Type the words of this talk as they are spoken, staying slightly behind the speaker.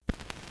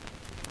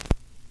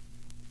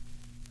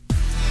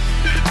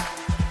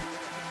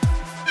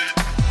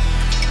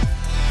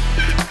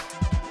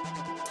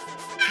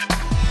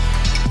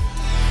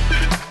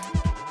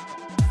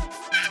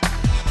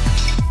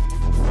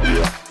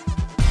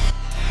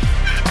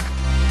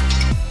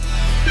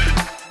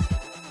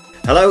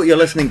Hello, you're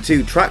listening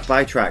to Track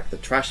by Track, the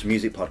Trash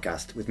Music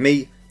Podcast, with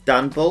me,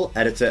 Dan Bull,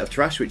 editor of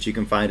Trash, which you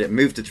can find at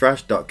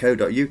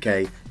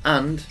movetotrash.co.uk,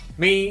 and...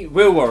 me,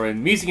 Will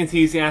Warren, music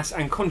enthusiast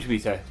and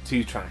contributor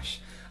to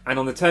Trash. And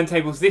on the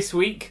turntables this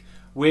week,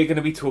 we're going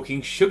to be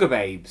talking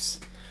Sugababes.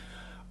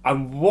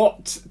 And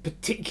what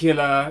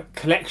particular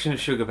collection of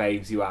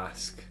Sugababes, you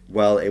ask?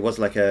 Well, it was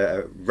like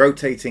a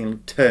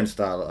rotating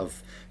turnstile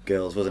of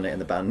girls, wasn't it, in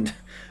the band?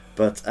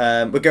 But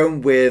we're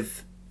going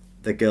with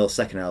the girls'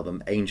 second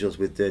album, Angels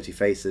with Dirty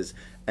Faces,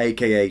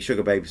 aka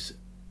Sugababes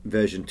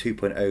version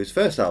 2.0's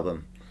first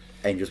album,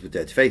 Angels with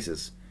Dirty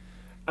Faces.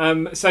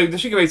 So the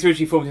Sugababes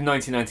originally formed in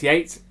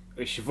 1998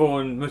 with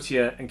Siobhan,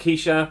 Mutia and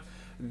Keisha.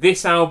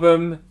 This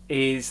album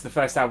is the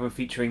first album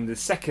featuring the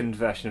second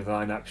version of the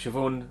lineup.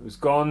 Siobhan was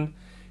gone.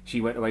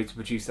 She went away to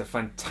produce a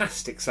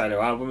fantastic solo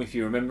album, if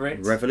you remember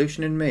it.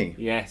 Revolution in Me.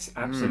 Yes,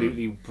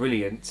 absolutely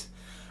brilliant.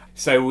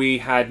 So we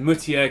had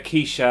Mutia,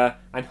 Keisha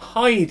and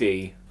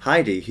Heidi.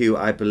 Heidi, who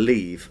I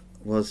believe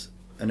was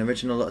an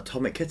original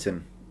Atomic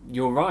Kitten.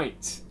 You're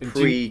right.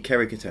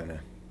 Pre-Kerry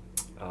Katona.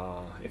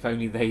 If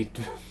only they'd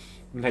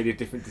made a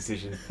different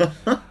decision.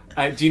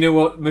 Do you know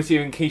what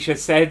Mutia and Keisha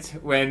said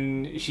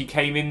when she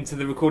came into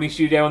the recording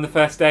studio on the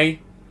first day?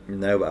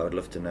 No, but I would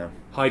love to know.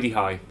 Heidi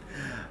High.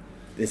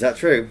 Is that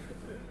true?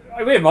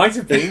 I mean, it might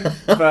have been,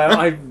 but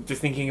I'm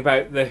just thinking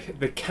about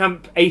the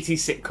camp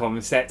 80s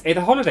sitcom set at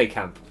a holiday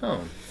camp.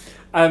 Oh.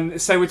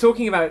 So we're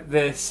talking about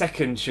the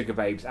second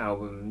Sugababes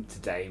album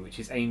today, which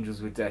is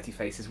Angels with Dirty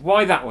Faces.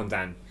 Why that one,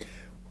 Dan?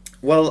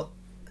 Well,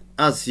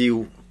 as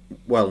you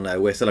well know,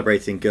 we're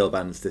celebrating girl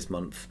bands this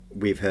month.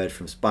 We've heard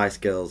from Spice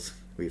Girls,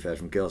 we've heard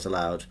from Girls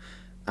Aloud,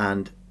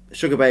 and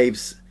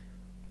Sugababes,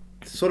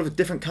 sort of a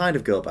different kind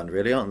of girl band,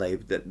 really, aren't they?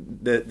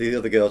 The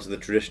other girls are the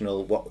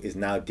traditional, what is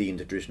now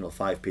deemed a traditional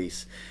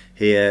 5-piece.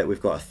 Here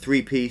we've got a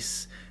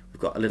 3-piece. We've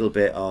got a little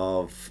bit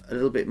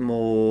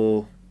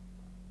more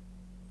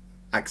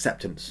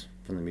acceptance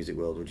from the music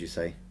world, would you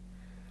say?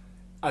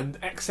 And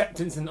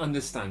acceptance and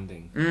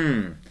understanding.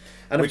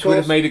 And which would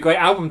have made a great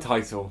album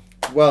title.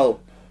 Well,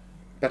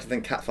 better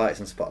than Catfights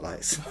and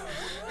Spotlights.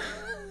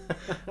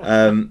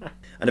 And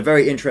a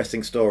very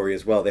interesting story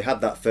as well. They had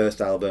that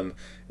first album.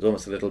 It was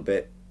almost a little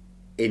bit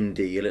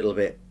indie, a little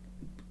bit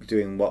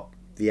doing what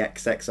the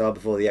XX are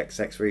before the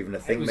XX were even a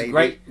thing. It was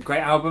maybe. a great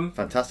album.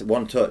 Fantastic.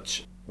 One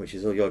Touch, which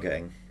is all you're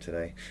getting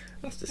today.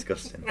 That's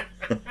disgusting.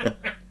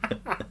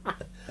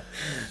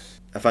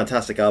 A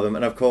fantastic album,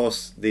 and of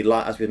course,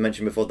 as we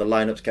mentioned before, the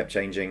lineups kept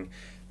changing.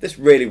 This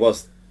really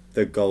was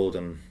the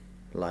golden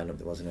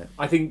lineup, wasn't it?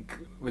 I think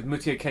with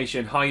Mutia, Keisha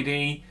and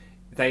Heidi,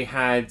 they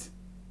had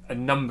a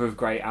number of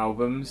great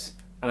albums,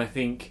 and I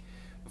think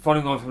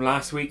following on from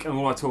last week, and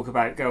when I talk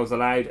about Girls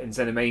Aloud and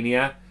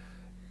Xenomania,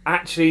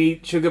 actually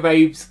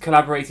Sugababes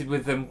collaborated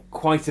with them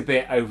quite a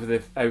bit over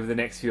the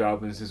next few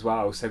albums as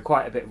well. So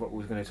quite a bit of what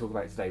we're going to talk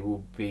about today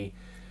will be,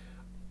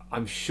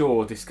 I'm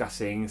sure,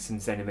 discussing some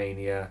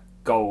Xenomania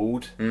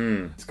Gold.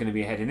 It's going to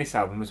be ahead in this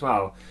album as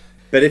well.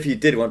 But if you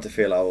did want to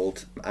feel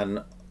old,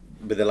 and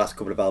with the last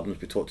couple of albums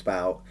we talked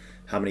about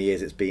how many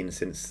years it's been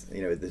since,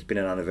 there's been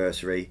an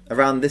anniversary.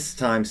 Around this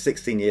time,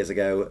 16 years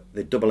ago,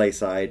 the double A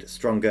side,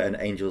 Stronger and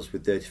Angels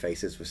with Dirty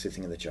Faces, were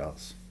sitting in the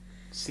charts.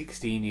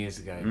 16 years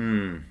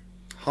ago.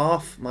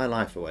 Half my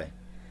life away.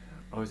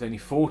 I was only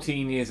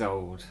 14 years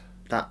old.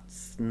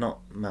 That's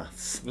not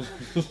maths.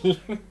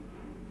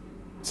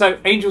 So,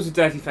 Angels with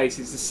Dirty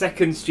Faces, the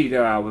second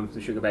studio album for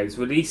the Sugababes,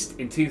 released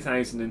in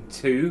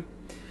 2002,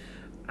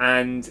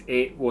 and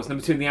it was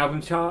number 2 in the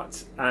album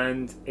chart,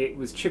 and it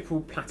was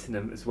triple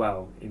platinum as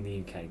well in the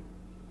UK.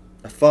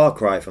 A far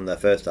cry from their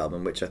first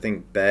album, which I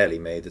think barely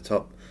made the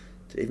top...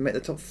 Did it even make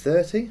the top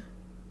 30?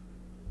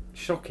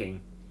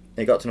 Shocking.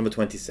 It got to number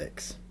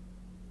 26.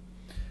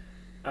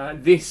 I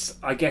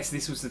guess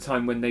this was the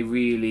time when they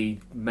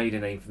really made a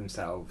name for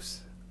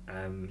themselves,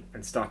 and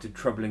started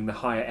troubling the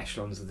higher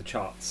echelons of the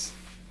charts.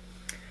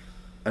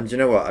 And do you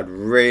know what? I'd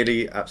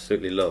really,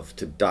 absolutely love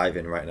to dive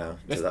in right now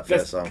to that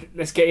first song.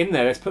 Let's get in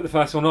there. Let's put the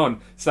first one on.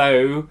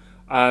 So,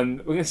 we're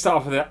going to start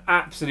off with an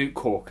absolute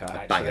corker,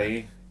 actually.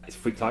 Banger. It's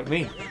Freak Like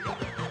Me.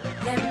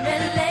 Let me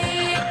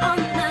lay it on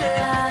the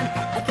line.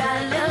 I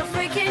got a little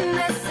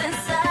freakiness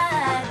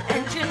inside,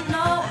 and you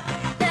know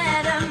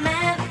that a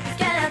man's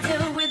gotta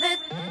deal with it.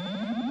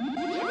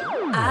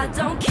 I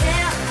don't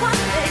care what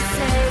they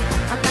say.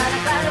 I'm not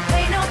about to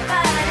pay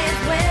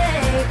nobody's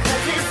way,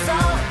 'cause it's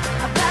all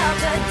about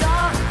the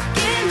dog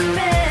in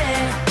me.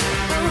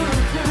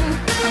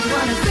 I'm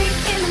gonna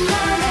freak in the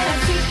morning,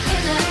 freak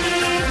in the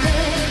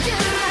evening.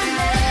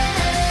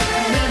 I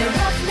need a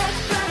rough neck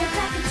running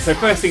back. So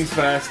first things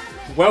first,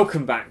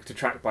 welcome back to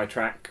Track by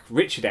Track,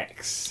 Richard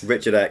X.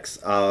 Richard X,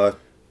 our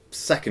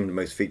second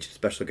most featured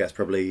special guest,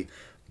 probably.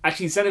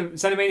 Actually,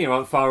 Xenomania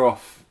aren't far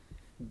off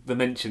the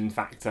mention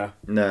factor.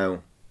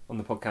 No. On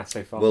the podcast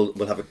so far.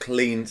 We'll have a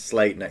clean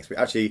slate next week.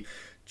 Actually,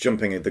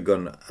 jumping the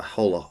gun a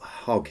whole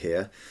hog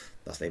here.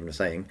 That's not even a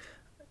saying.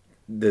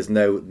 Next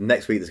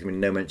week there's going to be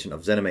no mention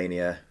of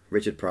Xenomania,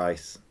 Richard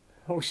Price.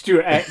 Oh,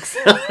 Stuart X.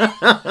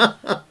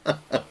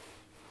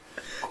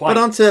 But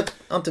on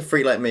onto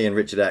Freak Like Me and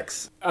Richard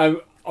X.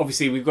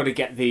 Obviously, we've got to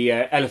get the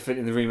elephant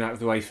in the room out of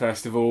the way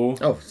first of all.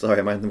 Oh, sorry,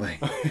 am I in the way?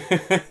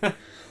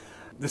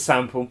 The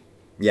sample.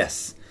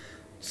 Yes.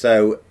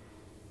 So,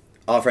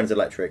 Our Friends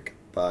Electric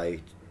by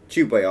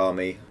Tubeway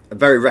Army. A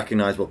very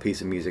recognisable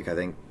piece of music, I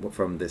think,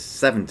 from the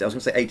 70s. I was going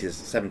to say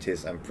 80s,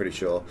 70s, I'm pretty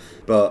sure.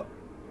 But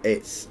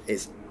it's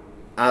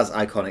as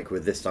iconic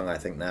with this song, I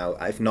think, now,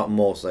 if not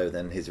more so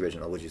than his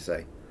original, would you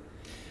say?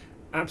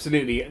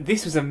 Absolutely.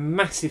 This was a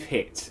massive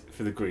hit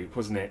for the group,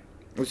 wasn't it?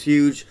 It was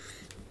huge.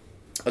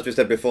 As we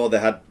said before,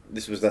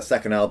 this was their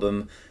second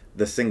album.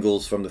 The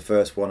singles from the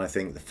first one, I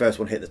think, the first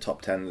one hit the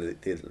top 10.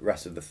 The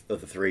rest of the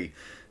other three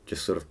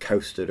just sort of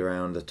coasted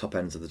around the top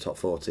ends of the top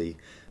 40.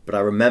 But I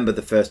remember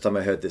the first time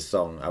I heard this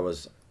song, I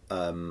was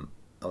on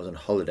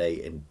holiday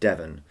in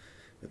Devon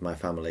with my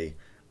family,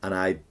 and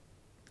I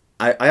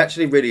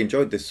actually really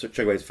enjoyed this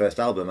Sugababes' first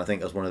album. I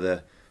think I was one of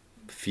the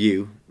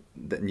few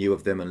that knew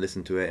of them and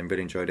listened to it and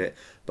really enjoyed it.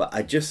 But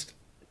I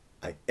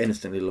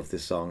instantly loved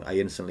this song. I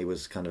instantly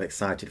was kind of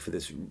excited for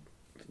this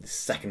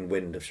second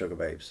wind of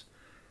Sugababes.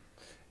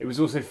 It was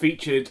also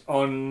featured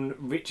on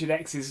Richard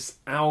X's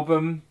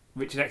album.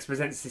 Richard X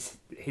presents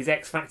his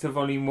X Factor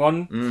Volume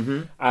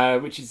 1,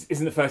 which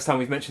isn't the first time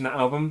we've mentioned that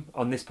album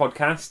on this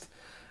podcast.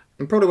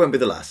 And probably won't be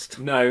the last.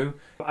 No,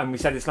 and we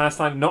said this last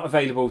time, not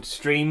available to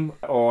stream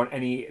or on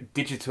any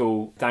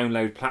digital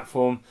download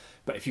platform,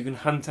 but if you can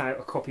hunt out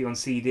a copy on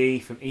CD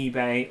from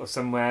eBay or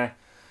somewhere...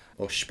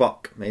 Or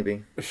Spock,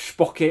 maybe.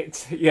 Spock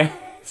it,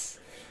 yes.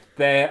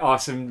 There are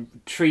some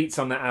treats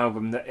on that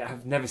album that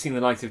have never seen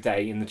the light of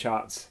day in the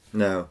charts.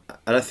 No,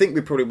 and I think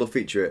we probably will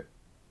feature it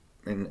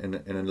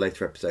in a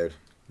later episode.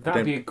 That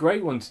would be a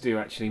great one to do,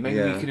 actually. Maybe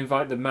Yeah. we could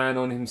invite the man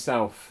on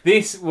himself.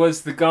 This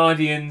was The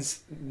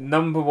Guardian's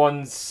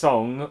 #1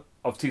 song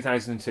of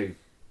 2002.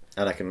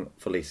 And I can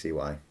fully see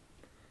why.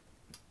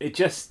 It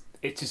just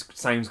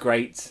sounds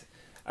great.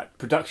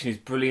 Production is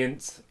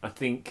brilliant. I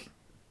think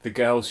the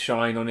girls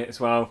shine on it as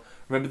well.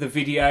 Remember the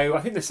video?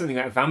 I think there's something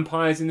about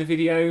vampires in the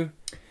video.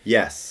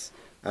 Yes.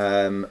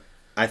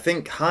 I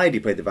think Heidi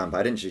played the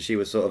vampire, didn't she? She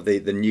was sort of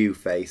the new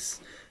face.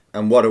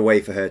 And what a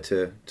way for her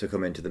to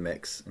come into the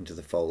mix, into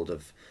the fold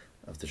of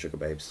the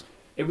Sugababes.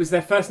 It was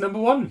their first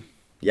 #1.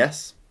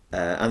 Yes.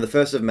 And the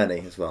first of many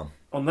as well.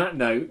 On that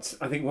note,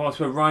 I think whilst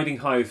we're riding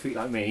high with Freak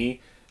Like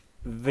Me,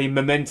 the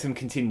momentum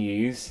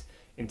continues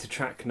into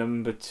track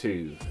number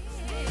 2.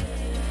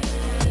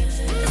 That's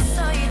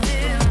all you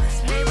do,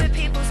 play with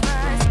people's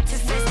minds to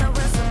face the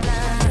world so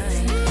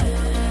blind.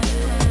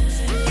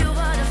 You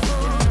are the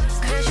fool,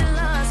 'cause you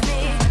lost me.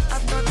 I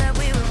thought that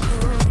we were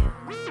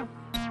cool.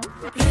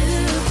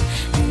 Blue,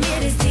 and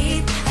it is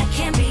deep. I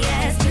can't be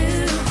as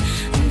blue.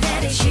 And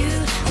that is you,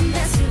 and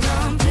that's too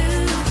long.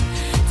 Blue,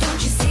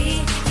 don't you see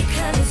your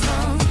color's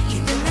wrong?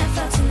 You've been left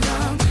out too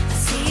long. I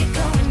see it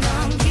going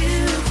wrong.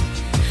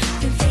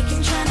 You've been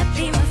faking, trying to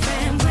be my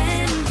friend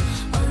when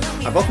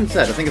all of I've often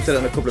said, I think I've said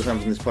it a couple of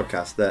times in this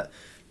podcast, that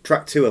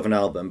track 2 of an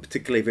album,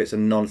 particularly if it's a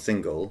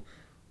non-single,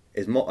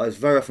 is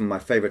very often my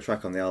favourite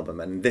track on the album,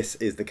 and this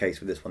is the case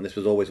with this one. This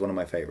was always one of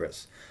my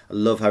favourites. I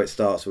love how it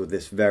starts with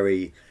this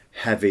very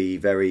heavy,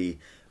 very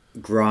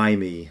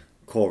grimy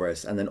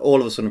chorus, and then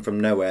all of a sudden from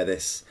nowhere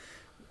this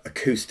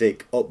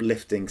acoustic,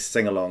 uplifting,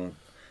 sing-along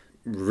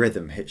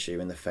rhythm hits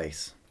you in the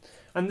face.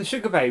 And the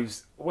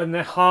Sugababes, when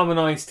they're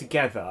harmonised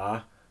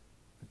together,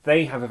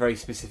 they have a very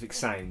specific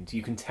sound.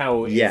 You can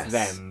tell it's Yes.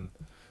 them.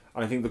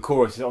 And I think the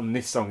chorus on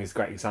this song is a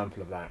great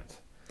example of that.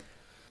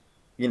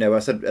 You know, I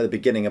said at the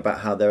beginning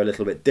about how they're a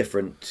little bit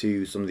different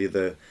to some of the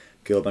other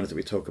girl bands that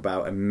we talk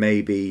about, and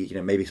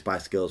maybe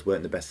Spice Girls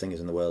weren't the best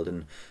singers in the world,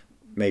 and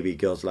maybe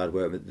Girls Aloud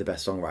weren't the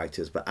best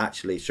songwriters, but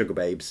actually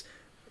Sugababes,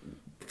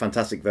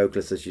 fantastic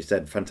vocalists, as you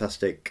said,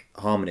 fantastic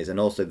harmonies, and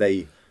also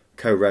they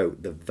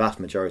co-wrote the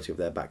vast majority of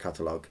their back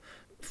catalogue,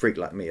 Freak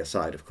Like Me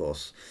aside, of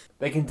course.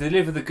 They can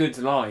deliver the goods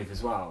live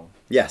as well.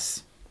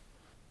 Yes.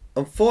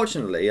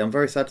 Unfortunately, I'm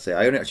very sad to say,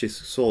 I only actually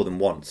saw them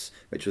once,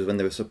 which was when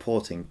they were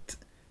supporting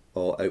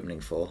or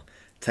opening for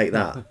Take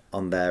That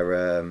on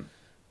their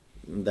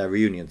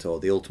reunion tour,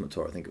 the Ultimate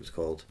Tour, I think it was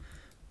called,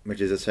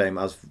 which is a shame.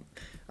 I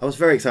was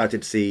very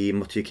excited to see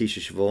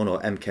Mutiyakisha Siobhan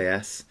or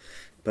MKS,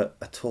 but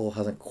a tour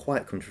hasn't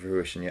quite come to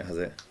fruition yet, has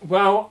it?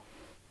 Well,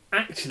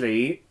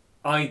 actually,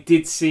 I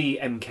did see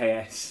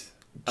MKS.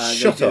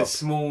 Shut they did up. a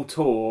small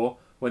tour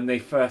when they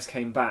first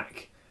came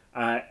back,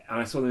 and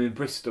I saw them in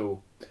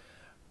Bristol,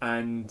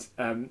 and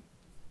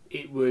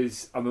it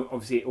was, I mean,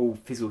 obviously it all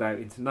fizzled out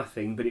into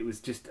nothing, but it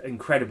was just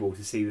incredible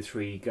to see the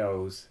three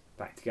girls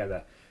back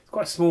together. It's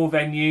quite a small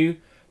venue.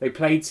 They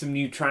played some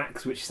new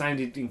tracks which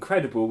sounded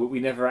incredible, but we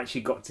never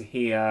actually got to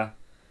hear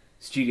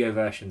studio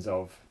versions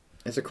of.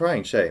 It's a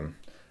crying shame.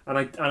 And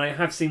I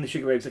have seen the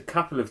Sugababes a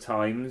couple of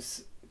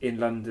times in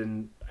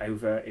London in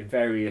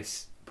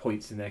various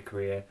points in their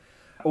career.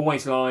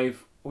 Always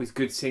live, always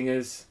good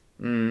singers.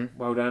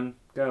 Well done,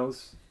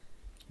 girls.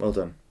 Well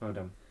done. Well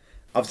done.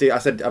 Obviously, I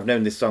said I've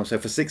known this song, so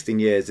for 16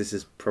 years, this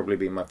has probably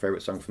been my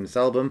favourite song from this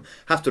album.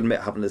 Have to admit,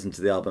 I haven't listened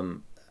to the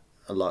album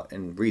a lot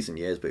in recent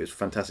years, but it was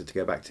fantastic to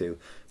go back to.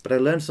 But I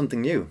learned something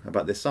new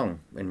about this song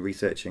in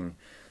researching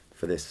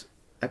for this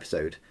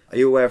episode. Are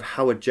you aware of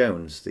Howard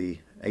Jones, the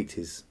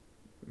 80s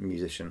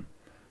musician?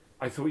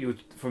 I thought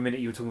for a minute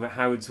you were talking about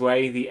Howard's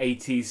Way, the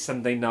 80s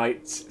Sunday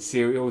night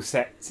serial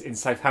set in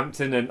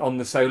Southampton and on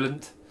the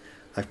Solent.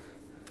 I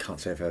can't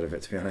say I've heard of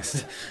it, to be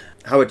honest.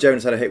 Howard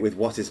Jones had a hit with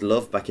What Is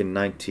Love back in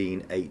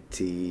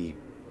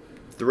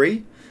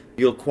 1983.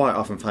 You'll quite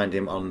often find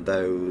him on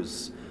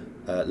those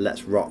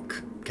Let's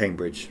Rock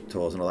Cambridge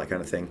tours and all that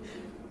kind of thing.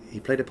 He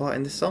played a part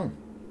in this song.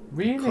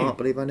 Really? Can't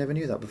believe I never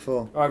knew that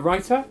before.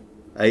 Writer?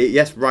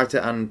 Yes, writer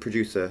and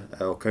producer,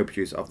 or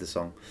co-producer of the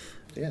song.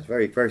 So yeah,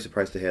 very, very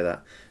surprised to hear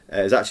that.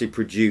 It was actually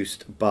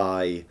produced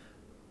by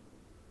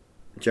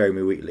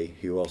Jeremy Wheatley,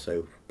 who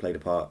also played a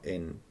part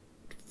in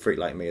Freak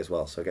Like Me as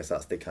well. So I guess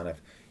that's the kind of...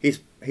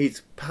 He's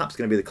perhaps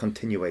going to be the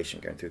continuation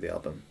going through the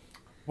album.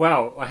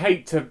 Well, I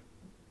hate to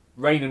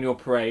rain on your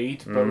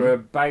parade, but we're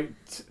about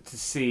to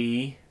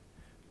see,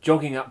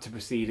 jogging up to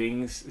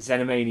proceedings,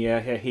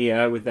 Xenomania are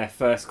here with their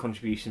first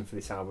contribution for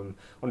this album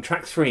on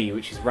track 3,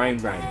 which is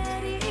Round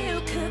Round.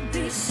 You could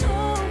be so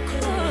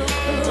cruel.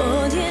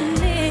 All you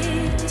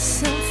need is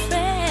some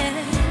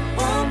friend.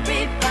 Won't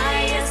be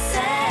by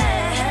yourself.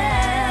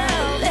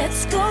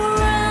 Let's go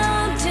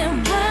round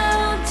and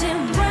round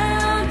and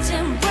round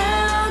and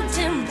round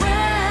and round.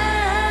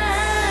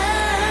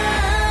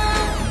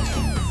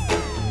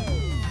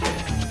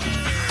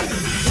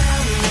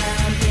 Round,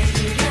 round,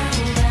 baby,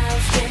 round,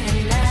 round,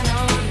 spinning that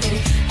on me.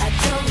 I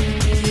don't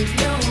need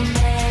no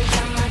man.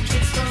 Got my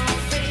kicks for my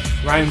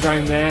feet. Round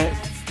Round there,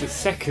 the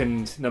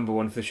second number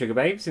one for the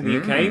Sugababes in the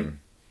UK.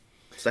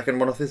 Second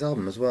one off this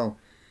album as well.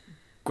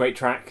 Great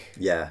track.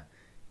 Yeah.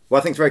 What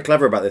I think's very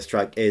clever about this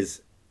track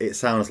is it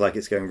sounds like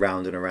it's going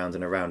round and around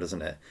and around,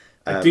 doesn't it?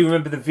 I do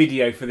remember the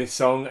video for this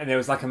song, and there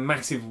was like a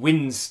massive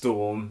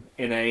windstorm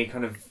in a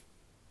kind of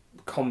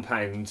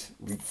compound,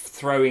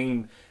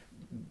 throwing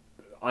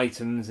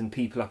items and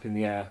people up in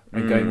the air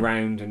and going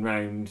round and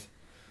round.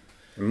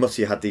 And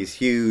Mutty had these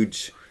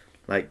huge,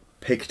 like,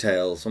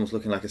 pigtails, almost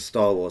looking like a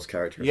Star Wars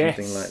character or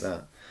something like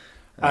that.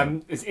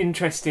 It's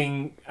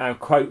interesting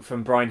quote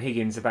from Brian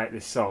Higgins about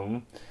this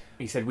song.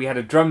 He said, "We had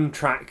a drum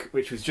track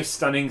which was just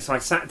stunning, so I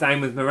sat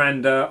down with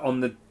Miranda on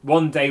the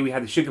one day we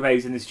had the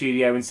Sugababes in the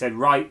studio and said,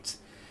 right,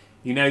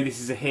 you know this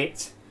is a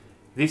hit.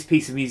 This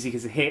piece of music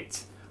is a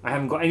hit. I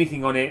haven't got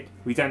anything on it.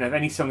 We don't have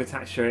any song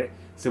attached to it.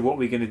 So what are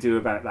we going to do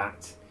about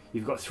that?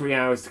 You've got 3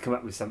 hours to come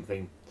up with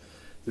something."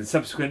 Then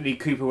subsequently,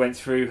 Cooper went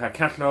through her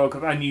catalogue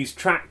of unused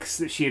tracks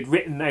that she had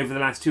written over the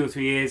last 2 or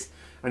 3 years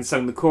and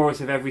sung the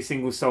chorus of every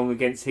single song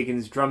against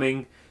Higgins'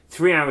 drumming.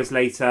 3 hours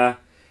later,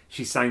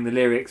 she sang the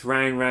lyrics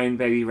 "Round, round,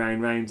 baby,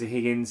 round, round" to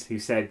Higgins, who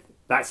said,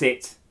 "That's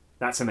it.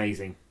 That's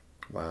amazing."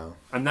 Wow.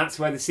 And that's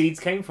where the seeds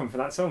came from for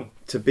that song.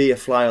 To be a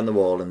fly on the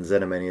wall in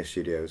Xenomania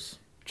Studios.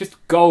 Just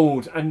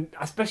gold, and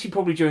especially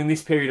probably during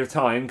this period of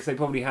time, because they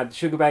probably had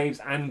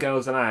Sugababes and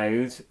Girls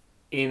Aloud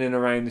in and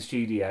around the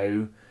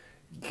studio,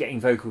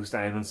 getting vocals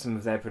down on some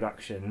of their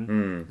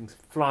production, things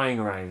flying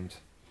around.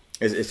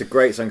 It's a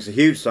great song. It's a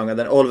huge song, and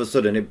then all of a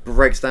sudden it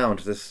breaks down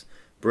to this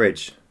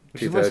bridge.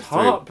 Which was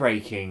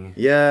heartbreaking.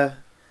 Yeah,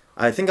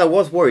 I think I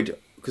was worried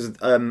because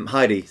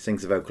Heidi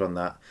sings the vocal on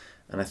that,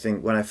 and I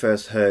think when I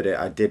first heard it,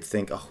 I did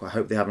think, oh, I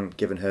hope they haven't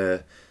given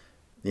her,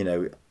 you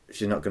know,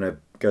 she's not going to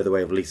go the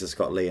way of Lisa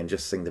Scott-Lee and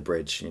just sing the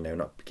bridge, you know,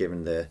 not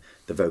giving the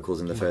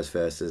vocals in the first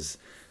verses.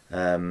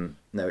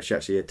 No, she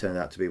actually turned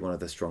out to be one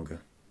of the stronger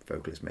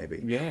vocalists, maybe.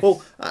 Yes.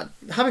 Well,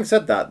 having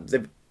said that,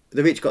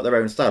 they've each got their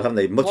own style, haven't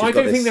they? Well, I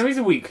don't think there is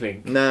a weak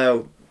link.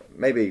 No,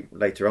 maybe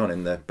later on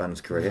in the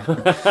band's career.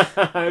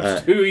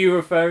 Who are you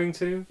referring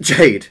to?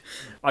 Jade.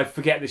 I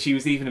forget that she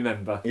was even a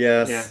member.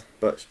 Yes, Yeah.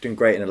 but she's doing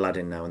great in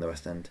Aladdin now in the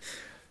West End.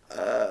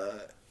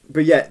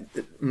 But yeah,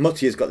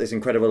 Mutty has got this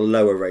incredible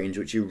lower range,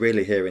 which you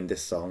really hear in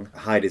this song.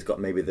 Heidi's got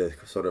maybe the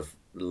sort of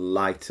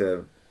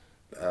lighter,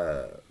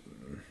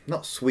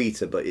 not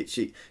sweeter, but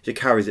she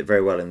carries it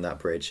very well in that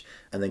bridge.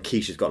 And then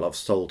Keisha's got a lot of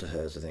soul to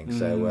hers, I think.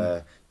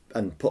 So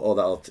and put all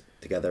that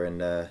together, and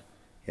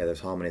yeah,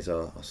 those harmonies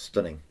are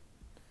stunning.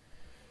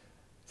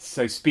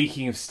 So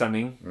speaking of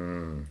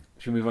stunning,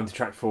 should we move on to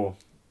track 4?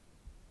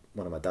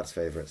 One of my dad's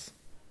favourites.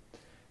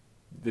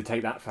 The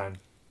Take That fan.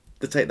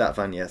 The Take That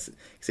fan, yes.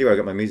 See where I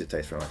got my music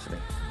taste from, actually.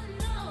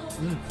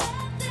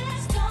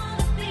 There's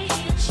gonna be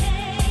a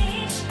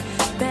change.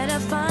 Better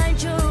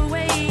find your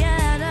way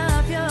out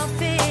of your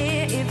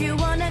fear. If you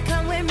wanna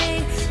come with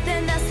me,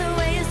 then that's the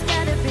way it's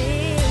gotta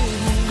be.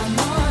 I'm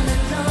all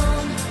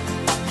alone.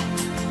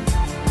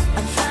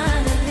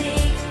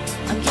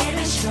 I'm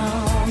getting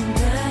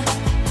stronger.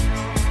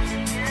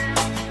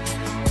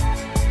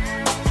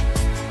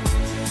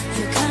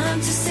 You come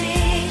to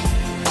see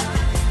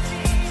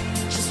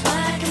just what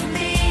I can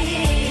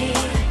be.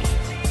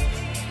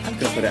 I'm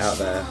Gonna put it out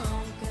there.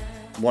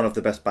 stronger. One of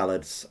the best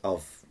ballads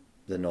of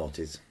the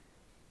noughties.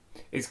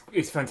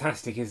 It's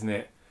fantastic, isn't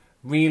it?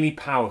 Really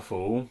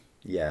powerful.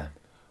 Yeah.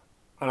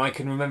 And I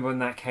can remember when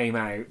that came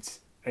out,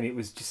 and it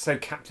was just so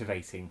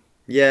captivating.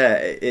 Yeah,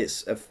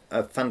 it's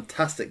a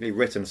fantastically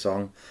written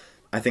song.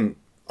 I think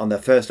on their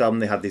first album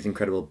they had these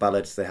incredible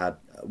ballads. They had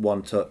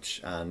One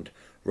Touch and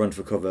Run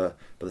for Cover,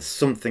 but there's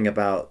something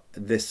about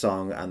this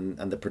song and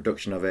the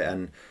production of it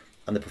and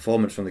the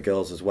performance from the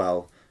girls as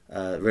well.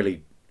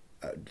 Really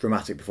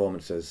dramatic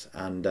performances,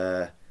 and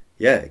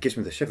it gives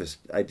me the shivers.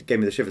 It gave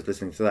me the shivers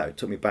listening to that. It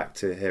took me back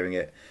to hearing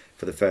it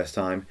for the first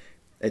time.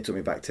 It took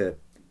me back to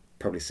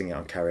probably singing it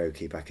on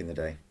karaoke back in the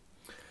day.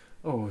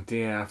 Oh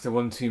dear, after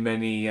one too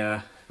many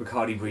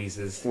Bacardi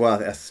Breezes.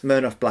 Well, a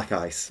Smirnoff Black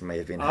Ice may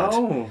have been had.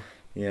 Oh,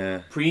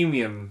 yeah.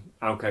 premium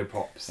Alco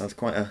Pops. That's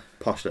quite a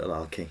posh little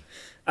alky.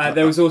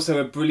 There was also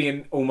a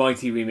brilliant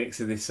Almighty remix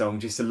of this song,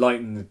 just to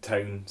lighten the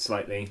tone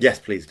slightly. Yes,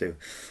 please do.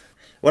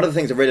 One of the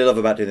things I really love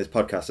about doing this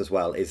podcast as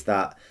well is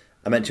that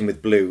I mentioned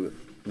with Blue,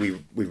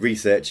 we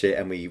research it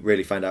and we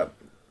really find out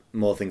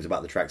more things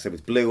about the track. So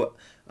with Blue,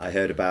 I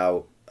heard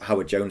about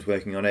Howard Jones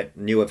working on it,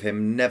 knew of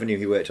him, never knew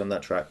he worked on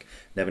that track,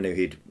 never knew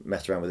he'd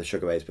messed around with the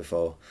Sugababes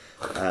before.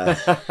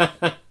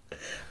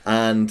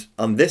 And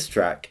on this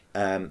track,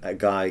 a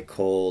guy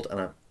called,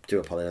 and I do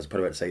apologise, I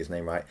probably won't say his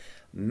name right,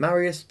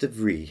 Marius de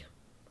Vries.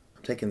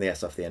 I'm taking the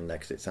S off the end there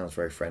because it sounds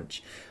very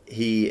French.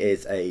 He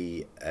is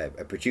a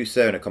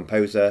producer and a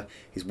composer.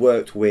 He's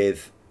worked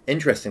with,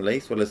 interestingly,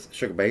 as well as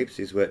Sugababes,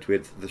 he's worked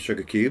with the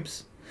Sugar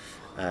Cubes,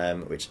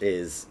 which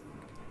is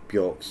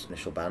Bjork's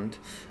initial band,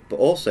 but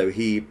also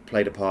he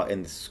played a part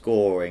in the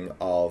scoring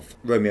of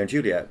Romeo and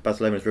Juliet, Baz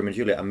Luhrmann's Romeo and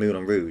Juliet and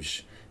Moulin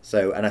Rouge.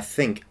 So, and I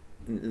think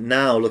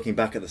now looking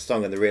back at the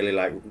song and the really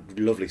like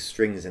lovely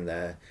strings in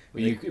there,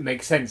 Well, it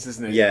makes sense,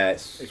 doesn't it? yeah,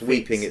 it's It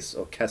sweeping, fits. it's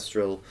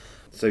orchestral.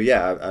 So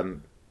yeah,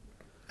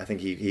 I think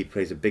he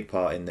plays a big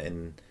part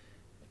in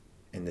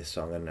this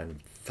song, and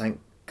thank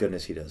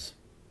goodness he does.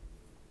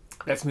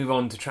 Let's move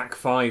on to track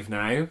 5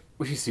 now,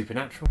 which is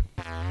Supernatural.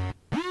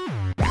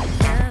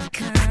 Love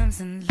comes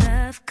and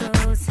love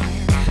goes,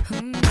 and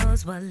who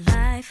knows what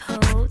life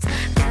holds.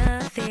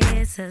 Love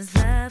is as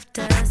love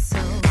does,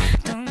 so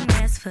don't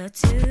ask for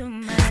too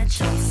much.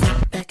 So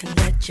sit back and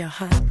let your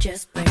heart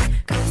just break,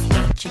 'cause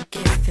what you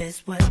give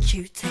is what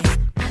you take.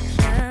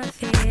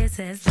 Love is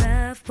as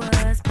love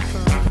was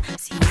before,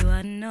 so you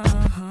are known.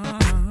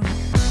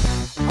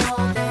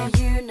 All the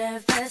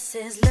universe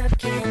is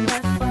looking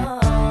to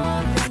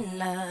fall in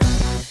love,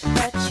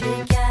 but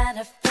you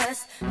gotta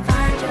first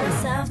find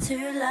yourself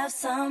to love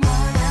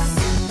someone else.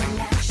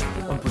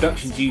 Supernatural. On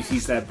production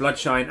duties there,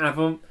 Bloodshine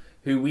Avon,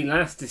 who we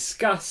last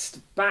discussed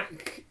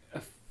back,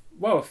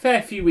 a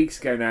fair few weeks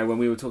ago now when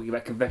we were talking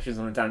about Confessions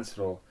on a Dance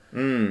Floor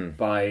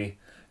by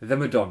the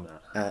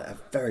Madonna. A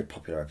very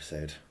popular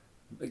episode.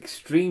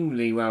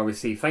 Extremely well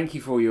received. Thank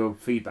you for your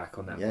feedback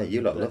on that Yeah, one.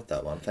 you lot loved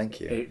that one.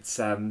 Thank you. It's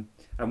and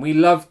we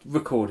loved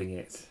recording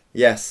it.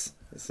 Yes,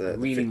 I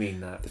really mean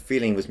that. The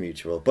feeling was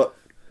mutual, but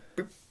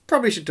we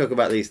probably should talk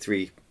about these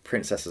three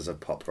princesses of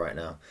pop right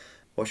now.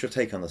 What's your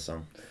take on the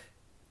song?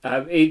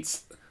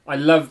 I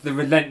love the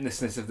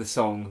relentlessness of the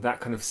song. That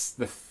kind of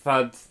the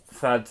thud,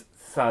 thud,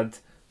 thud,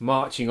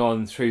 marching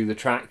on through the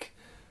track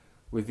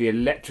with the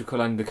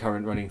electrical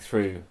undercurrent running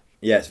through.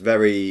 Yes,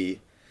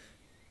 very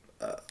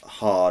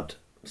hard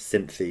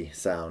synthy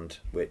sound,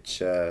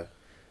 which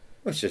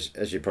is,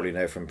 as you probably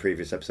know from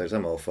previous episodes,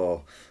 I'm all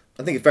for.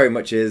 I think it very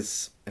much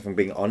is, if I'm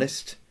being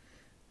honest,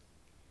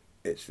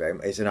 it's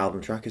an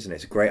album track, isn't it?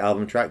 It's a great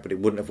album track, but it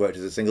wouldn't have worked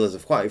as a single.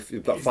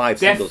 We've got 5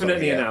 singles on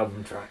Definitely here. an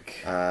album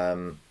track.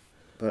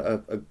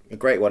 But a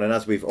great one. And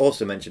as we've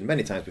also mentioned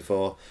many times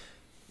before,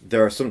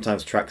 there are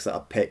sometimes tracks that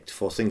are picked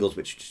for singles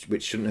which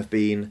shouldn't have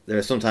been. There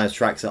are sometimes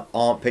tracks that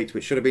aren't picked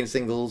which should have been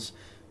singles.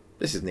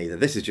 This is neither.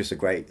 This is just a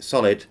great,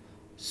 solid,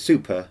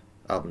 super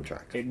album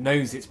track. It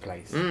knows its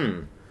place.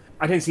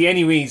 I don't see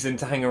any reason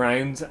to hang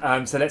around,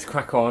 so let's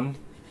crack on.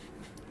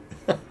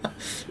 You're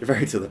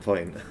very to the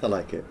point. I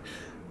like it.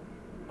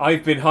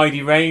 I've been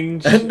Heidi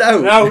Range.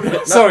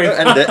 No, sorry. No,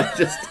 end it.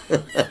 Just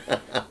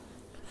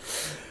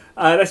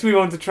Let's move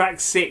on to track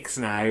 6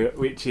 now,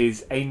 which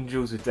is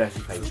Angels with Dirty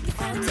Faces.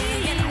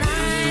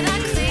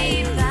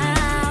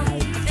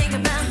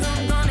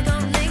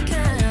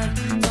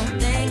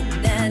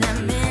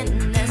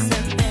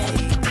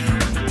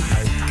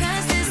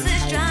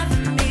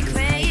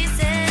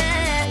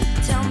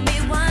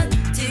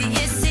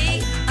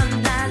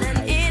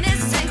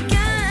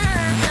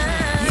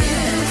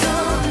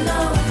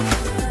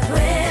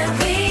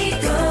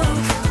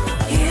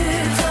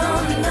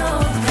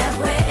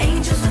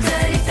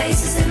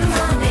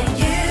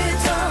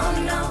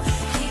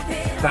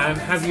 Dan,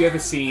 have you ever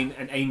seen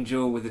an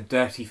angel with a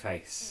dirty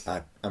face?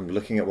 I'm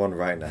looking at one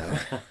right now.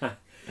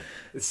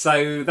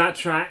 So that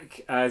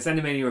track,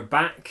 Xenomania are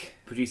back,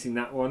 producing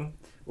that one,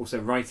 also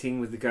writing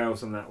with the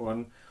girls on that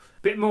one.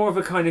 Bit more of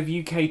a kind of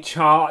UK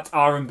chart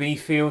R&B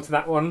feel to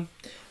that one.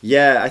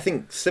 Yeah, I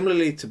think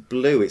similarly to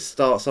Blue, it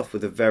starts off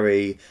with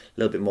a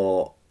little bit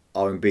more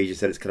R&B. You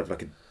said it's kind of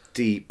like a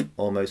deep,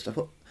 almost.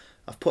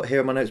 I've put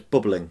here in my notes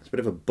bubbling. It's a bit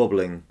of a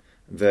bubbling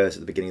verse at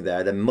the beginning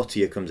there. Then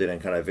Muttier comes in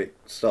and kind of it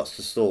starts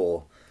to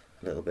soar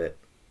a little bit.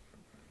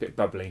 Bit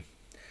bubbly.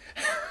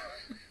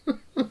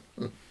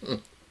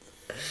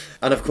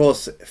 And of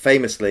course,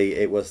 famously,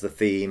 it was the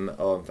theme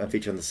of and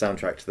featured on the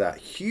soundtrack to that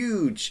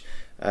huge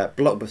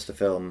blockbuster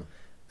film,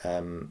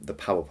 the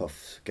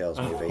Powerpuff Girls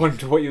movie. I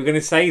wonder what you were going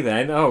to say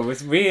then. Oh,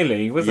 was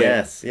it?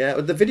 Yes, yeah.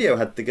 The video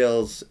had the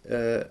girls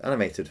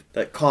animated,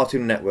 like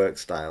Cartoon Network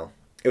style.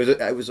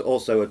 It was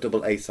also a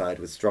double A side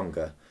with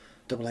Stronger.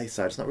 Double A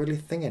side's not really a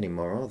thing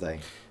anymore, are they?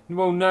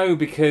 Well, no,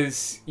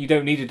 because you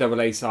don't need a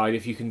double A side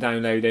if you can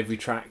download every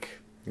track.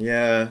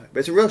 Yeah, but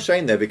it's a real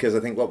shame though, because I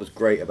think what was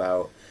great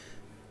about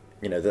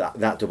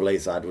that double A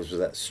side was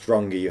that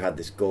Stronger, you had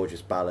this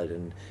gorgeous ballad,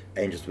 and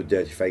Angels with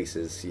Dirty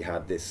Faces, you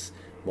had this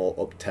more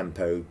up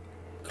tempo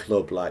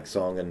club like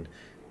song. And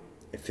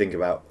if you think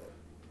about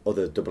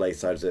other double A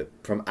sides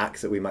from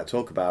acts that we might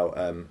talk about,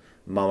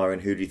 Mama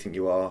and Who Do You Think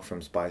You Are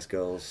from Spice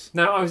Girls.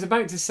 Now, I was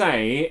about to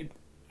say,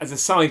 as a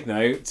side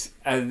note,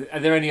 are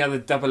there any other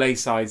double A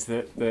sides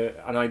that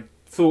and I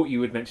thought you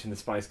would mention the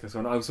Spice Girls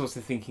one. I was also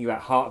thinking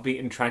about Heartbeat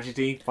and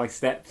Tragedy by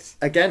Steps.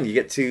 Again, you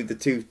get to the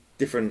two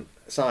different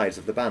sides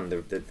of the band,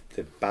 the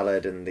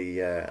ballad and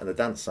the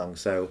dance song.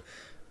 So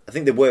I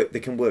think they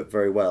can work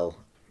very well.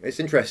 It's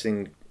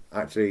interesting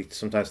actually to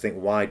sometimes think,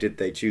 why did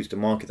they choose to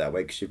market that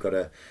way? Because you've got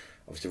to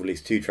obviously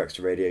release 2 tracks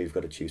to radio, you've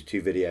got to choose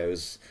 2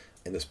 videos.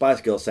 In the Spice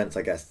Girls sense,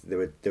 I guess they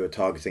were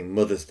targeting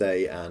Mother's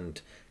Day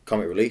and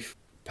comic relief.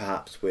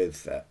 Perhaps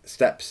with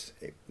Steps,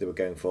 they were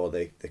going for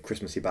the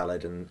Christmassy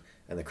ballad and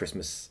the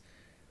Christmas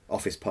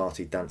office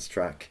party dance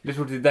track.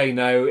 Little did they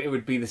know it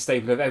would be the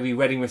staple of every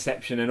wedding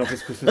reception and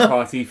office Christmas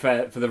party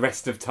for the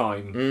rest of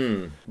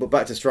time. But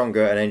back to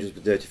Stronger and Angels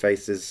with Dirty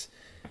Faces,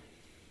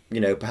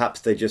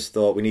 perhaps they just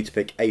thought, we need to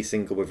pick a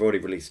single. We've already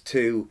released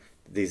 2.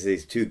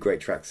 These 2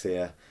 great tracks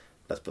here.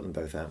 Let's put them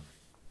both out.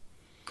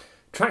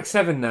 Track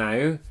 7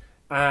 now.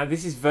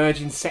 This is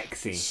Virgin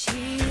Sexy.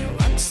 She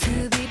wants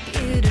to be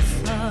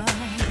beautiful,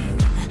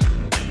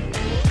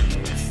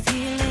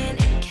 feeling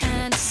it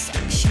kind of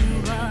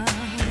sexual,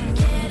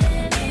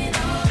 getting it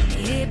on,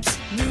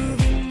 hips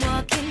moving,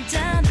 walking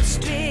down the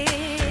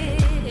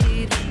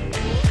street,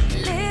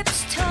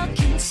 lips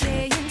talking,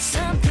 saying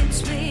something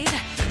sweet.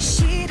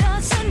 She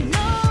doesn't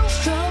know.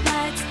 Strobe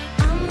lights,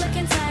 I'm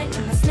looking tight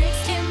in my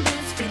snakeskin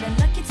boots, feeling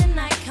lucky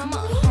tonight. Come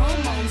on,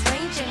 hormones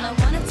ranging, I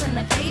wanna turn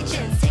the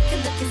pages, take a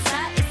look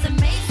inside.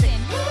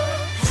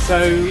 So,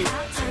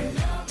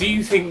 do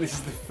you think this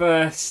is the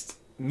first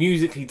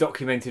musically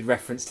documented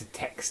reference to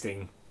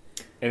texting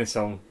in a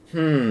song?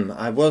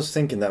 I was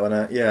thinking that when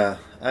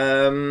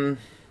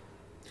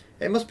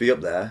it must be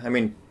up there. I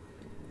mean,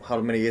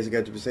 how many years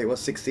ago did we say it was?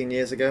 16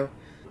 years ago?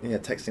 Yeah,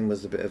 texting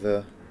was a bit of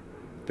a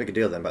bigger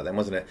deal then back then,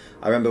 wasn't it?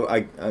 I remember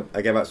I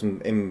gave out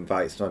some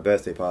invites to my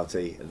birthday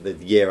party the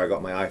year I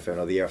got my iPhone,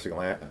 or the year after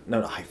I got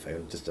not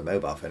iPhone, just a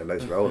mobile phone, a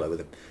Motorola with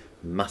a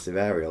massive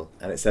aerial,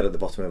 and it said at the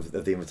bottom of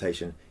the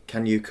invitation,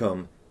 "Can you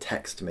come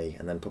text me?"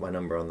 and then put my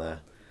number on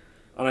there.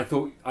 And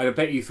I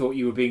bet you thought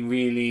you were being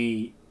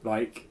really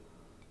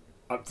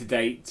up to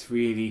date,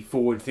 really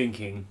forward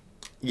thinking.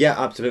 Yeah,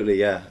 absolutely.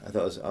 Yeah, I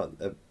thought it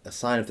was a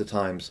sign of the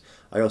times.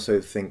 I also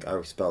think I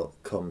spelled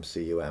 "cum"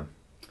 cum.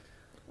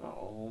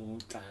 Oh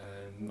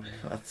damn!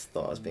 I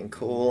thought I was being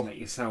cool. Let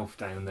yourself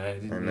down there,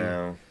 didn't you? I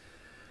know.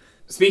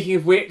 Speaking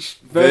of which,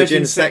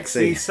 Virgin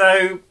Sexy.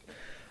 So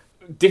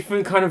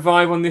different kind of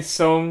vibe on this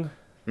song.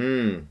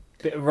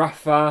 Bit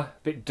rougher,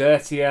 bit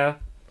dirtier.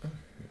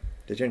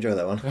 Did you enjoy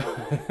that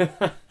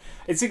one?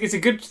 It's a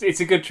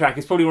good track.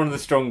 It's probably one of the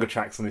stronger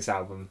tracks on this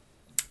album.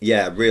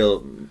 Yeah,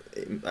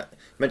 I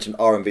mentioned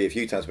R&B a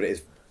few times, but it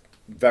is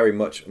very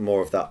much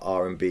more of that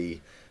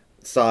R&B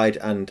side,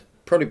 and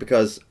probably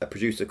because a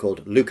producer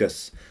called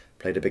Lucas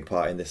played a big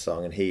part in this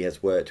song, and he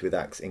has worked with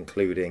acts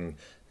including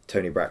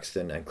Toni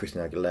Braxton and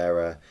Christina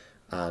Aguilera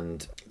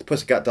and the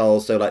Pussycat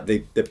Dolls, so like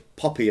the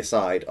poppier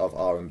side of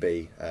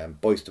R&B,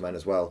 Boyz II Men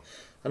as well,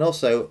 and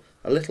also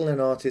a little known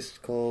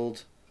artist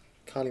called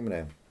Kylie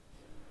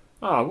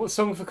Minogue. What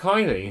song for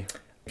Kylie?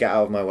 Get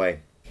Out of My Way.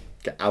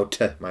 Get Out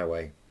of My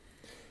Way.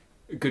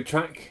 Good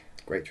track.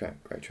 Great track.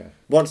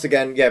 Once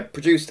again, yeah,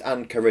 produced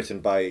and co-written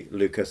by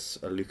Lucas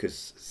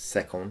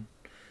Secon.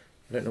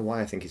 I don't know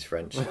why I think he's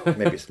French.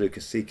 Maybe it's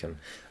Lucas Secon.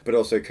 But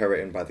also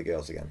co-written by the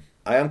girls again.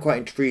 I am quite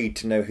intrigued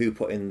to know who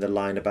put in the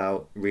line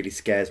about "really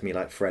scares me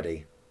like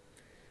Freddie,"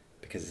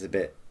 because it's a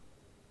bit.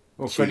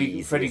 Well,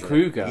 cheesy, Freddie isn't it?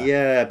 Krueger.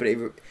 Yeah,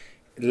 but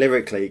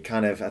lyrically,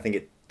 kind of, I think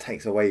it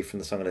takes away from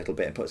the song a little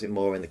bit and puts it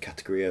more in the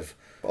category of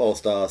all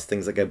stars,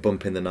 things that go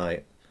bump in the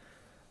night,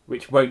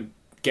 which won't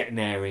get an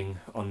airing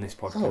on this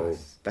podcast. Oh,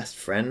 Best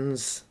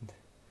Friends.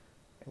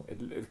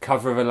 A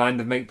cover of A Land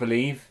of Make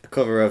Believe. A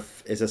cover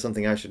of Is There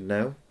Something I Should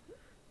Know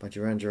by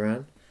Duran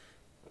Duran.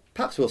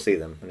 Perhaps we'll see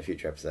them in a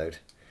future episode.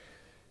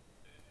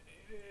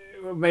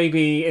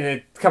 Maybe in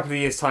a couple of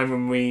years' time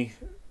when we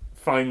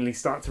finally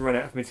start to run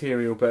out of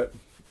material, but...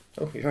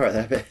 Oh, you're right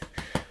there,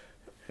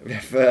 a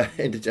bit of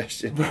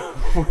indigestion.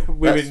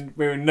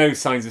 we're in no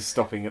signs of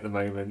stopping at the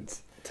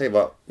moment. Tell you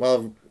what,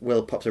 while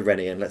Will pops a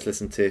Rennie in, let's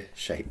listen to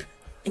Shape.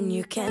 And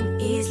you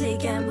can easily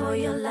gamble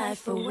your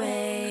life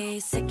away,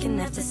 second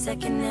after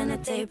second and a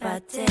day by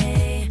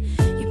day.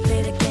 You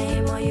play the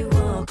game or you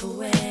walk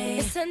away.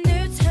 It's a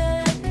new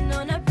turn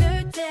on a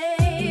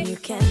And you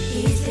can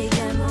easily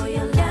gamble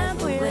your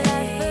life away.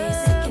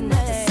 Second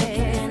after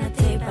second and a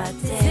day by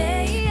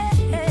day.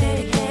 You play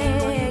the game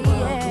or you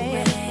walk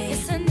away.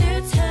 It's a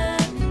new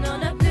turn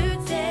on a blue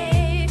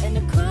day. And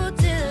a cool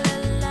deal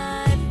of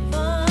life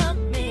for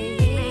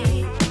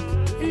me.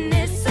 And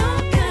it's so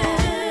good.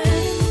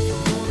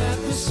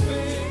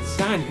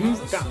 Dan, who's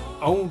that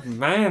old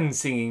man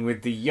singing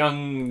with the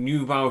young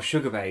nubile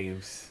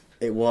Sugababes?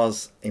 It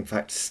was, in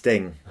fact,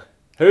 Sting.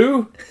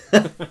 Who?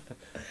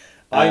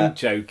 I'm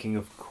joking,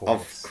 of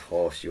course. Of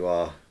course you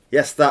are.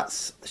 Yes,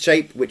 that's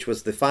Shape, which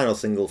was the final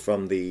single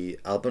from the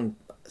album.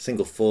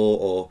 Single 4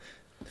 or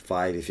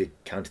 5 if you're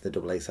counting the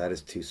double A side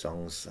as 2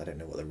 songs. I don't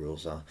know what the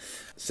rules are.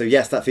 So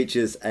yes, that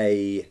features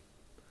a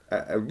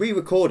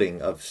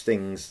re-recording of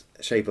Sting's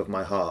Shape of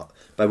My Heart,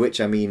 by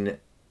which I mean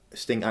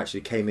Sting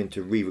actually came in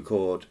to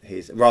re-record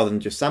his, rather than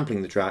just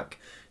sampling the track,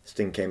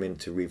 Sting came in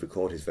to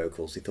re-record his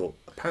vocals. He thought,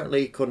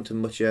 apparently, according to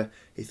Mucha,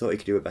 he thought he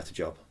could do a better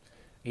job.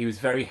 He was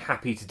very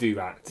happy to do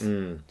that.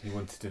 He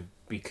wanted to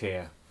be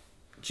clear.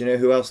 Do you know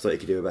who else thought he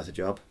could do a better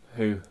job?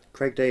 Who?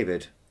 Craig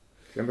David.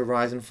 Remember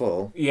Rise and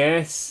Fall?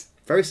 Yes.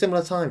 Very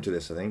similar time to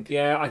this, I think.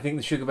 Yeah, I think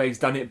the Sugababes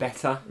done it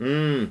better.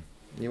 You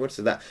would have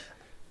said that.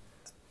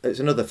 It's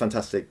another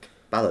fantastic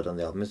ballad on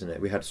the album, isn't it?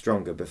 We had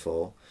Stronger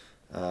before,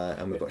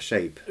 and we've got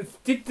Shape. Have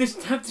the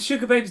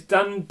Sugababes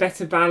done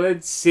better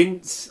ballads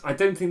since? I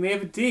don't think they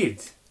ever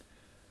did.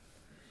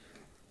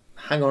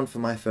 Hang on for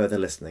my further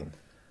listening.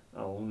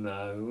 Oh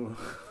no.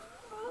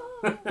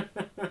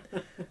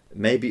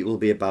 Maybe it will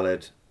be a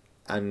ballad,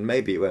 and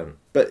maybe it won't.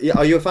 But yeah,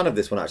 are you a fan of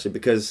this one actually?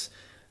 Because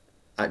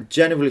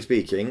generally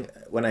speaking,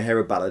 when I hear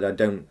a ballad, I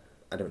don't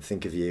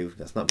think of you.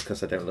 That's not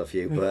because I don't love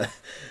you, but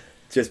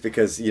just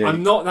because you know.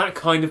 I'm not that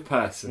kind of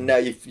person. No,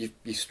 you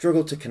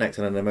struggle to connect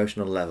on an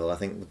emotional level. I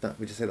think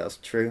would you say that's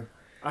true?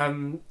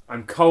 I'm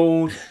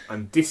cold.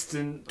 I'm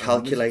distant.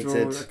 Calculated.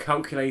 I'm withdrawn,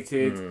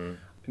 calculated.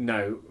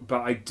 No,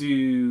 but I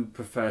do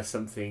prefer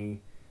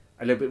something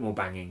a little bit more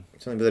banging.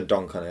 Something with a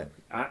donk on it.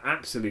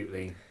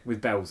 Absolutely,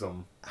 with bells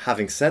on.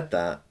 Having said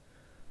that,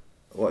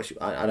 and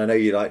I know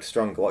you like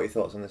Stronger. What are your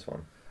thoughts on this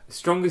one?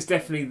 Stronger's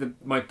definitely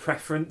my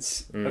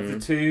preference of the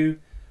two.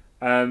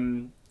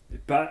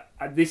 But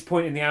at this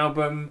point in the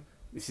album,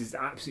 this is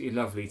absolutely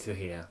lovely to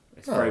hear.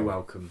 It's very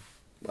welcome.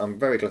 I'm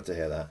very glad to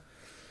hear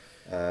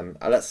that.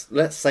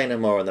 Let's say no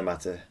more on the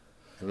matter,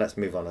 and let's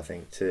move on. I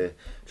think to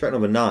track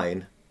number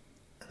 9.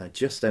 And I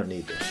just don't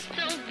need this.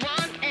 Don't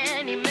want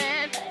any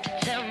man to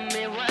tell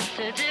me what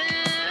to do.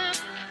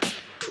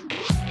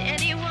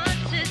 Anyone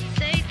to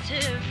say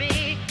to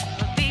me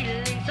my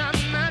feelings are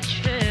not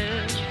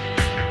true.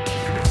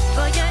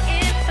 For your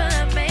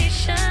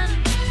information,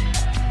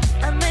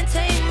 I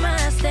maintain my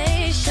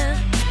station.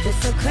 This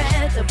so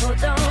credible,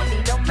 don't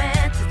need no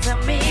man to tell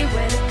me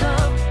where to go.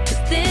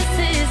 'Cause this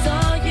is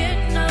all you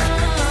know.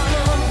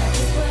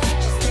 This world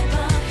just stay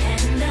up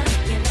and up.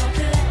 You're no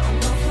good, I'm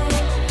no fool.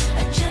 I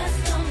just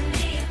don't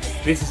need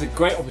this. This is a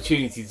great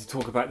opportunity to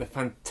talk about the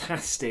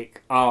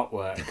fantastic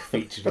artwork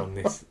featured on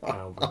this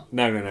album.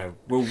 No.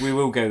 We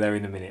will go there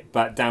in a minute.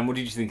 But Dan, what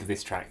did you think of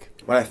this track?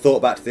 When I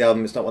thought back to the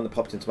album, it's not one that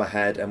popped into my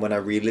head, and when I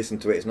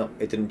re-listened to it,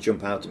 it didn't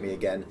jump out at me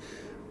again.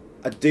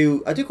 I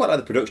do quite like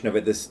the production of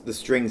it. The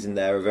strings in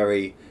there are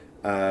very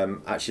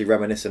actually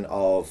reminiscent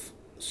of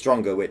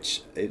Stronger,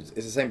 which is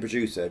the same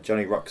producer,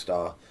 Johnny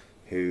Rockstar,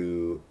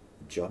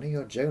 Johnny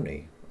or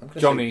Joni? I'm gonna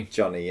Johnny. say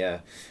Johnny, yeah,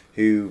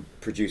 who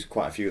produced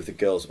quite a few of the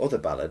girls' other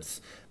ballads.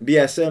 But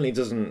yeah, certainly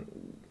doesn't.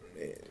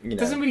 It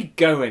doesn't really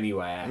go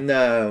anywhere.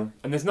 No.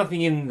 And there's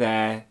nothing in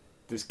there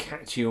that's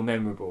catchy or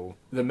memorable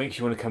that makes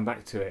you want to come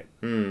back to it.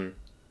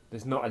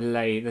 There's not a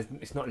layer.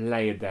 It's not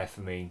layered there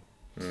for me.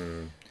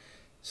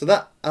 So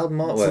that album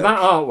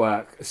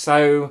artwork.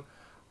 So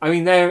I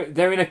mean,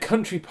 they're in a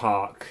country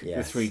park. The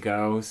Yes. 3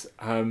 girls.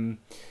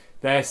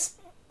 They're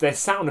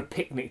sat on a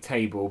picnic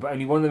table, but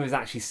only one of them is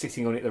actually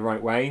sitting on it the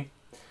right way.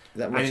 Is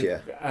that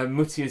Mutia?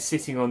 Mutia is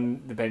sitting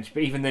on the bench,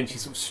 but even then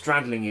she's sort of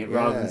straddling it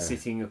rather than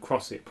sitting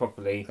across it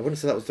properly. I wouldn't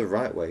say that was the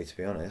right way, to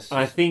be honest.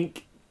 I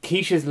think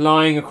Keisha's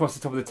lying across the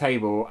top of the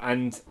table,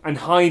 and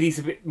Heidi's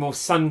a bit more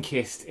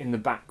sun-kissed in the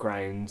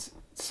background,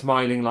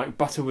 smiling like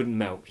butter wouldn't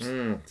melt.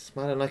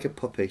 Smiling like a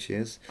puppy, she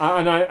is.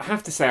 And I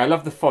have to say, I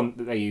love the font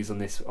that they use on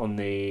this on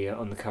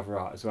the cover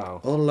art as well.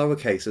 All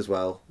lowercase as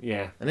well.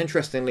 Yeah. And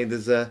interestingly,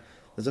 there's a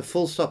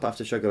full stop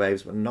after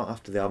Sugababes, but not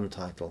after the album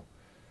title.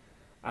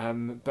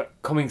 But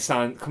Comic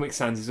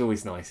Sans is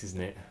always nice,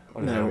 isn't it?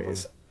 On an No, album.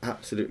 it's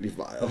absolutely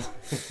vile.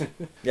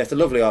 Yeah, it's a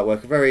lovely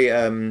artwork. Very,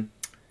 I'm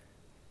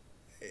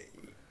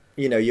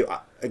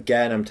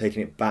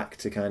taking it back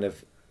to kind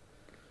of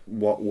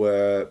what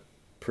were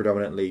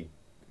predominantly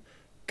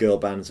girl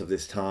bands of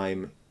this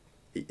time.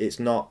 It's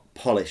not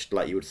polished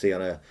like you would see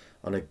on a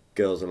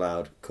Girls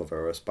Aloud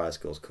cover or a Spice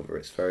Girls cover.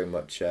 It's very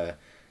much,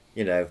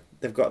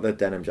 they've got their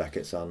denim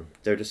jackets on.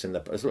 They're just in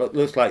the. It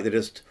looks like they're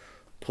just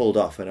pulled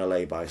off in a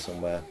lay-by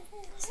somewhere.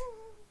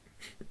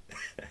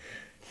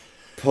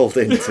 Pulled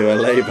into a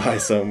lay-by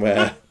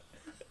somewhere.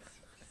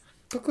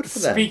 But good for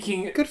them.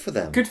 Good for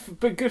them. Good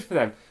for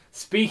them.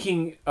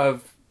 Speaking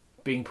of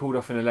being pulled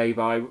off in a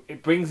lay-by.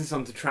 It brings us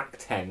on to track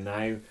 10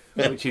 now,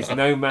 which is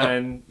No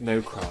Man,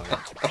 No Cry.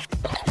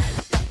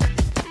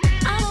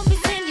 I won't be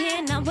sitting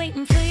here not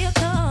waiting for your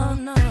call.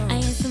 No. I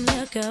ain't some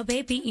little girl,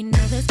 baby, you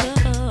know this girl.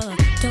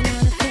 Don't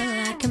wanna feel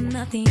like I'm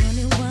not the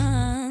only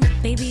one.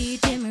 Baby, you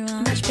did me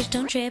wrong. Bitch,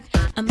 don't trip.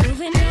 I'm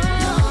moving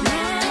on.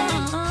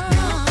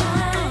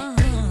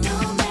 No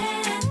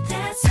man,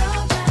 that's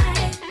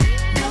alright.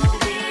 No,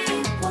 we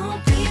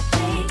won't be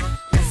played.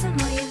 Listen,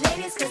 all you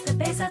ladies, 'cause the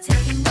bass are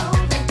taking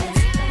over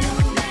this.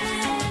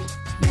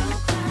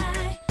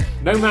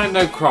 No man,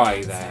 no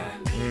cry. No Man, No Cry there.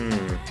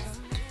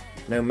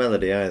 No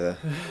melody either.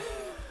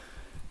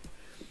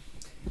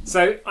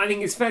 So I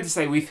think it's fair to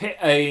say we've hit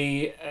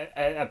a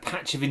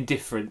patch of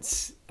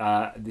indifference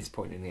at this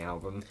point in the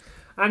album.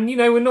 And, you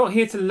know, we're not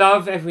here to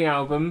love every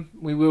album.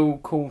 We will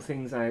call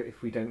things out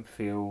if we don't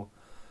feel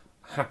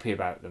happy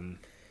about them.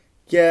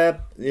 Yeah,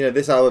 you know,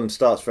 this album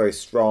starts very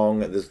strong.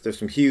 There's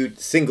some huge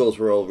singles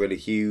were all really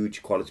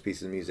huge quality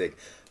pieces of music.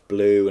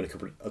 Blue and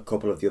a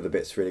couple of the other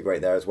bits really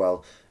great there as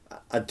well.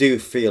 I do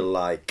feel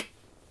like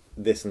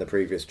this and the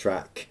previous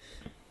track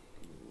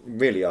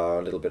really are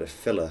a little bit of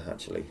filler,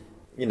 actually.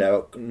 You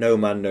know, No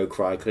Man, No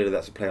Cry. Clearly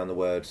that's a play on the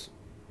words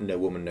No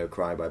Woman, No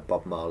Cry by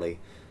Bob Marley.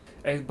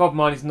 Bob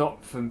Marley's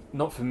not for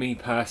me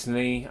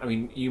personally. I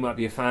mean, you might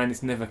be a fan.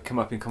 It's never come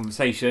up in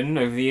conversation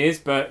over the years,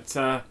 but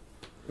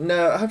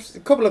no, I have a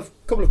couple of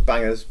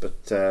bangers,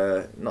 but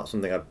not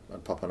something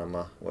I'd pop on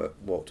my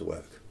walk to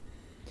work.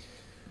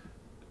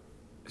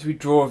 Should we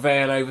draw a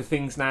veil over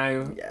things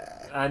now? Yeah.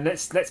 And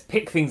let's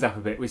pick things up a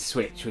bit with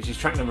Switch, which is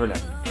track number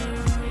 11.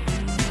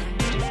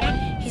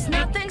 He's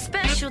nothing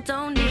special,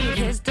 don't need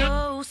his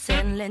dose.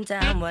 Settling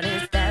down, what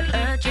is that,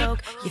 a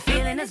joke? You're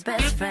feeling his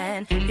best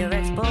friend, your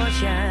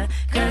exposure,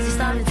 'cause he's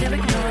starting to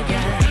ignore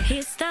you.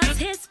 He starts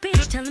his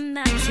speech, tell him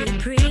not to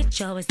preach.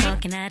 Always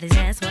talking at his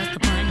ass, what's the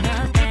point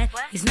of that?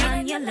 He's not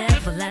on your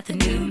level like the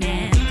new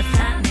man, the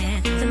fat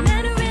man, the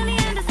man who really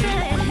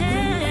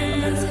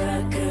understands. Is there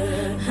a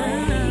good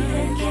way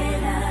to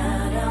get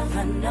out of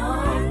a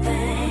no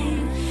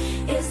thing?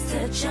 Is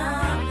to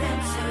jump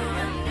into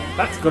a new...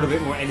 That's got a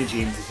bit more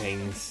energy into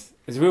things.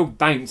 There's a real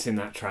bounce in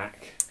that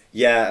track.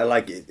 Yeah, I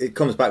like it. It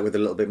comes back with a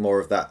little bit more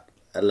of that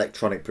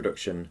electronic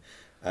production.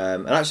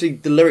 And actually,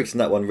 the lyrics in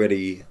that one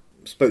really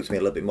spoke to me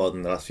a little bit more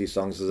than the last few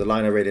songs. There's a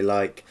line I really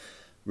like.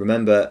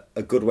 Remember,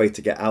 a good way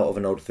to get out of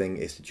an old thing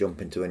is to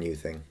jump into a new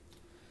thing.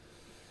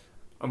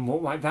 And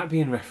what might that be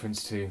in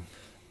reference to?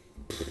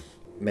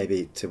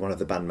 Maybe to one of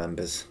the band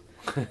members.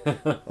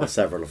 Or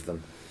several of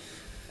them.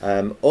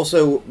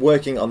 Also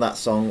working on that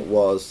song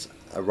was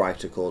a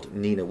writer called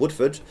Nina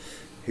Woodford,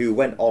 who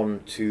went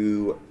on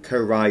to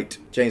co-write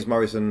James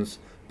Morrison's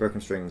Broken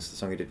Strings, the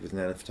song he did with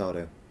Nelly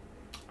Furtado.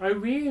 Oh,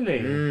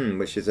 really?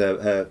 Which is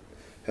her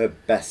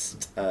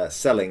best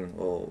selling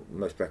or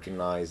most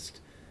recognised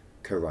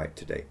co-write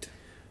to date.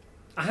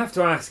 I have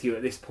to ask you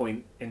at this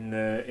point in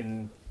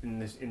the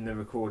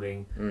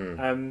recording,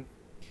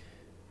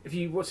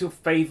 what's your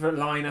favourite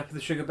lineup of the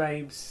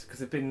Sugababes? Because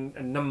there've been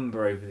a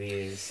number over the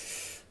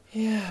years.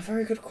 Yeah,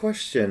 very good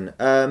question.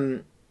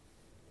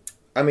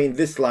 I mean,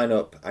 this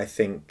lineup, I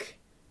think,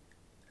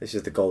 this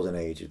is the golden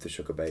age of the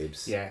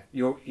Sugababes. Yeah,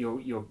 you're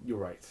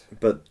right.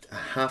 But I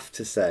have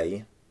to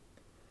say,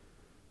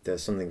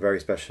 there's something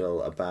very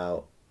special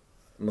about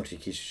Mutti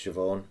Keisha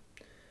Siobhan.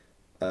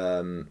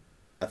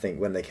 I think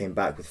when they came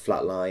back with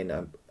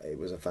Flatline, it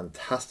was a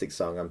fantastic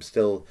song. I'm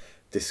still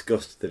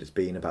disgusted that it's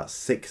been about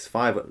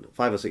 5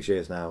 or 6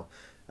 years now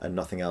and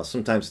nothing else.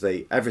 Sometimes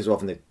every so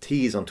often they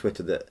tease on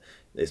Twitter that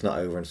it's not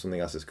over and something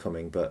else is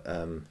coming, but...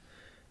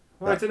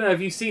 I don't know,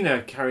 have you seen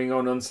her carrying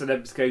on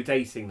Celebs Go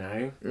Dating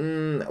now?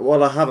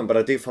 Well, I haven't, but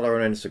I do follow her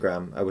on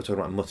Instagram. We're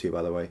talking about Mutti,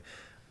 by the way.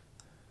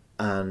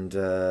 And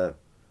I'm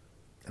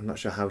not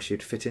sure how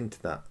she'd fit into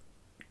that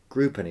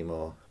group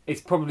anymore.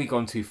 It's probably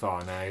gone too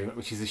far now,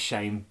 which is a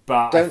shame.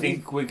 But I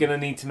think we're going to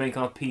need to make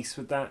our peace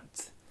with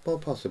that. Well,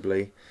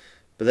 possibly.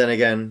 But then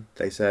again,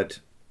 they said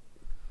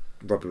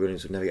Robbie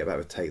Williams would never get back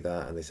with Take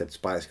That, and they said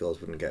Spice Girls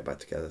wouldn't get back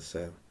together,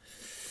 so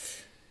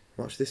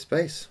watch this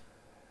space.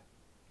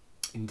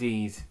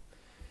 Indeed.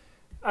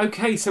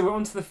 Okay, so we're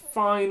on to the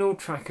final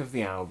track of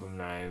the album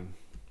now,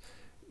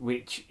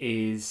 which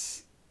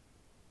is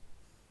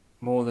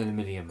More Than a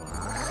Million Miles.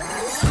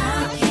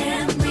 How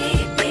can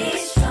we be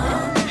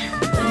strong when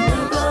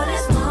the road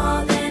is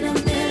more than a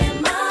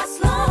million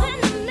miles long?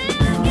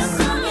 Your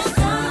song is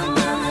done,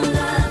 when the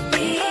love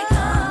be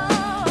gone.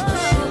 Or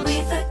should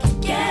we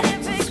forget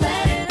it? Don't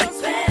sweat it, don't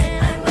sweat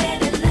it. I'm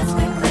with it, let's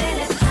quit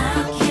it.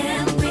 How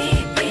can we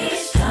be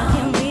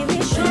strong when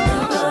the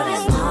road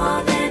is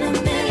more than a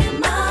million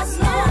miles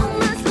long?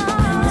 When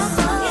the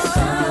song is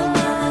done,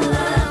 when the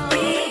love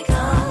be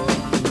gone.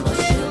 Or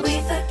should we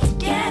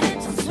forget it?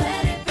 Don't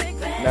sweat it,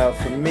 regret it. Now,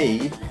 for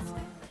me,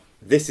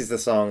 this is the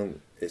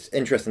song. It's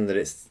interesting that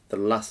it's the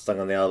last song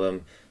on the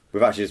album.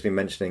 We've actually just been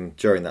mentioning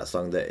during that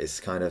song that it's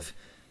kind of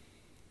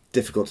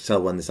difficult to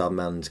tell when this album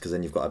ends, because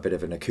then you've got a bit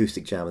of an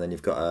acoustic jam and then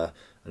you've got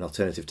an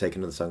alternative take,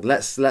 another song.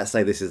 Let's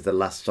say this is the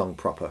last song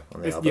proper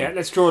on the album.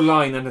 Let's draw a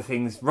line under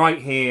things right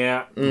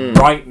here,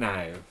 right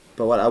now.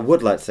 But what I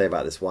would like to say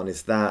about this one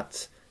is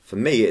that, for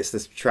me, it's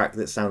this track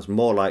that sounds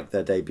more like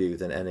their debut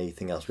than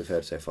anything else we've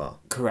heard so far.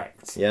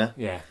 Correct. Yeah?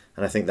 Yeah.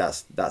 And I think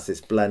that's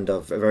this blend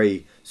of a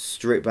very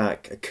stripped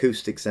back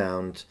acoustic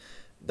sound,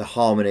 the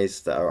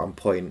harmonies that are on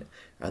point,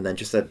 and then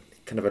just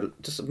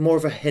just more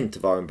of a hint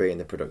of R&B in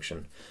the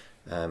production.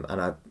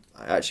 And I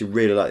actually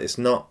really like it.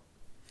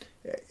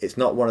 It's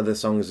not one of the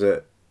songs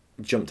that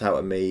jumped out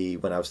at me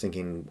when I was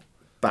thinking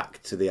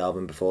back to the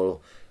album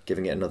before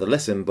giving it another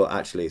listen, but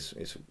actually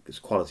it's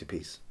a quality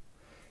piece.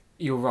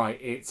 You're right.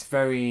 It's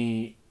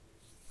very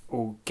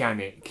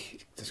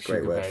organic. That's a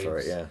great word for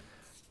it, yeah.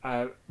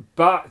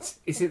 But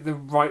is it the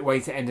right way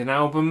to end an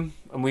album?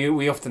 And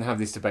we often have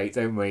this debate,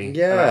 don't we?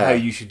 Yeah. About how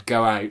you should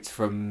go out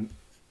from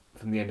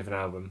the end of an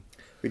album.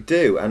 We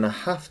do, and I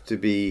have to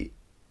be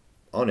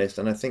honest,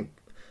 and I think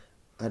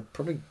I'd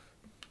probably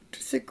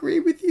disagree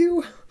with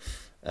you.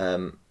 I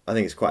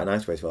think it's quite a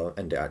nice way to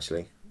end it,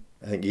 actually.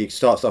 I think it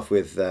starts off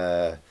with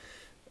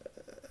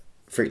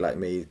Freak Like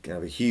Me, kind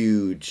of a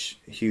huge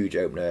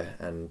opener,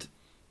 and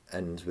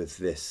ends with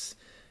this.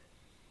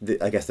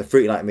 I guess the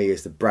Freak Like Me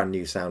is the brand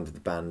new sound of the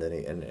band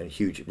and a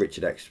huge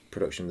Richard X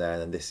production there,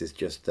 and then this is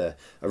just a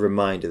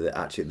reminder that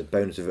actually at the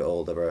bones of it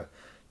all, they're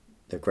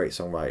great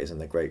songwriters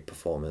and they're great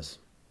performers.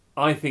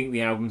 I think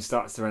the album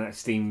starts to run out of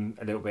steam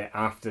a little bit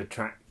after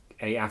track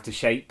 8, after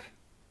Shape.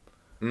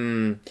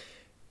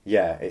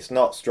 Yeah, it's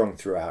not strong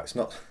throughout. It's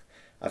not.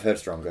 I've heard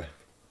stronger.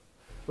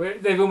 Where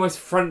they've almost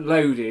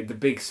front-loaded the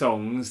big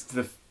songs to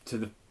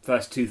the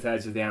first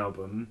 2/3 of the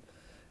album,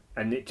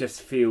 and it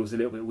just feels a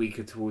little bit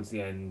weaker towards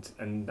the end.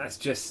 And that's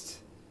just...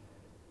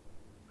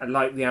 I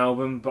like the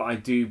album, but I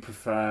do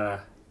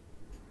prefer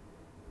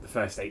the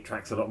first 8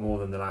 tracks a lot more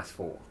than the last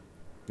 4.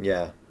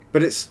 Yeah,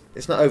 but it's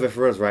not over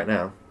for us right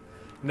now.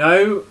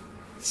 No.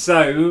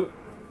 So,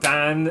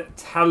 Dan,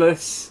 tell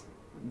us,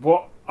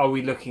 what are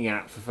we looking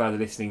at for further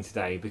listening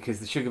today? Because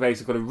the Sugababes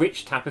have got a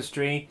rich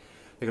tapestry,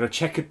 they've got a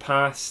checkered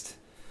past.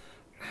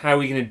 How are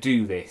we going to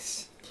do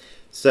this?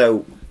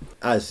 So,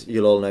 as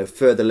you'll all know,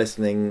 further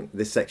listening,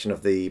 this section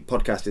of the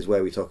podcast is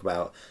where we talk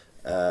about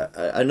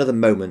another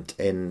moment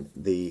in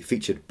the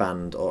featured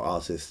band or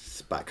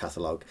artist's back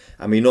catalogue.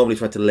 And we normally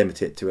try to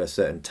limit it to a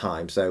certain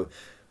time. So,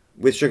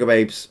 with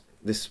Sugababes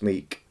this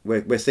week,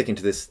 we're sticking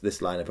to this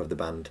lineup of the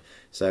band.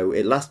 So,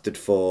 it lasted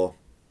for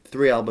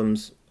 3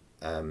 albums.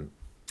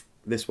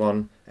 This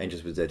one,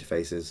 Angels with Dirty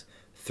Faces,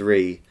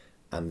 3,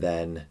 and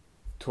then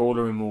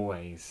Taller in More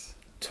Ways.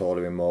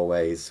 Taller in More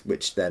Ways,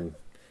 which then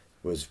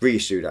was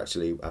reissued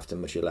actually after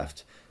Mushy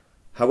left.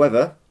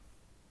 However,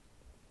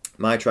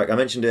 my track, I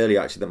mentioned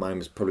earlier actually that mine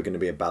was probably going to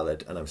be a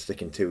ballad, and I'm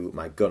sticking to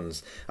my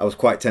guns. I was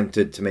quite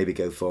tempted to maybe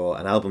go for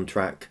an album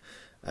track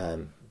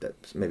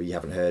that maybe you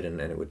haven't heard,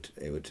 and it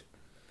would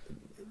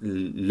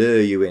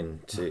lure you in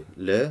to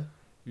lure.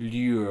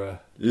 Lure.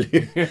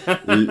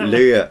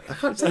 Lure. I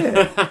can't say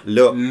it.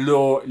 Lure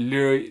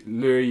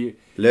you.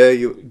 Lure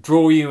you.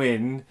 Draw you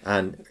in.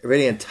 And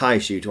really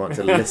entice you to want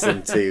to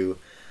listen to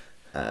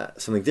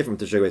something different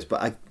to Sugababes,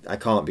 but I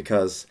can't,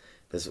 because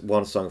there's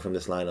one song from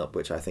this lineup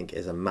which I think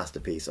is a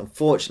masterpiece.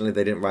 Unfortunately,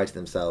 they didn't write it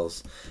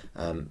themselves,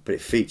 but it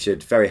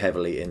featured very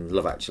heavily in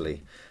Love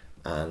Actually,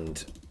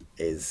 and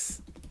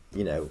is,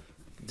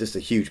 just a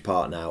huge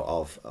part now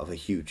of a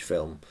huge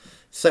film.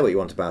 Say What You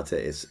Want About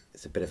It is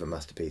it's a bit of a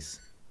masterpiece.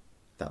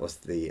 That was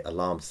the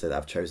alarm to say that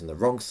I've chosen the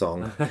wrong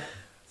song.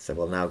 So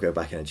we'll now go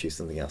back in and choose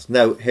something else.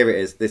 No, here it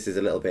is. This is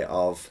a little bit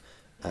of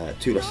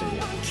Too Lost in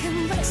You.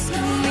 Can rescue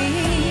me.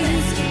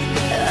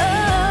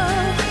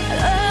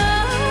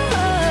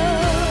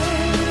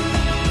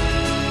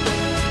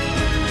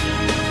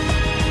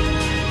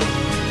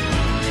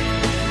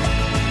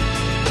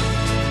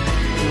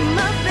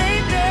 My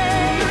baby.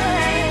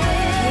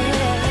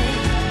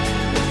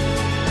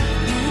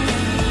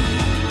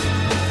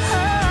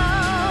 Oh,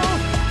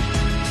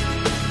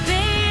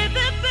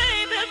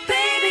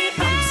 baby,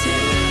 I'm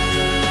too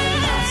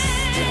lost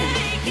in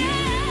you.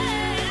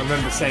 I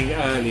remember saying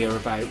earlier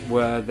about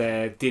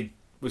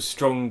was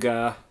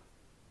Stronger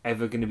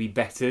ever going to be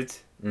bettered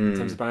in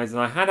terms of bands, and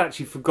I had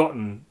actually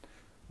forgotten,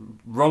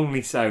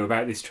 wrongly so,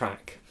 about this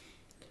track.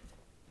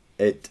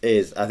 It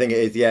is. I think it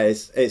is. Yeah,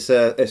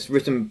 it's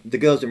written. The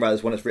Girls Didn't Write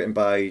This One. It's written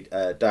by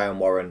Diane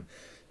Warren,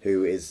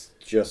 who is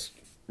just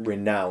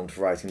renowned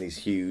for writing these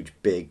huge,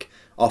 big,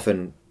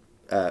 often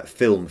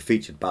film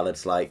featured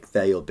ballads like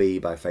 "There You'll Be"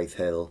 by Faith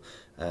Hill,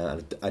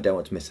 "I Don't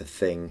Want to Miss a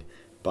Thing"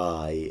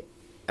 by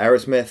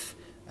Aerosmith,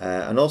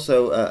 and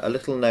also a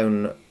little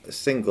known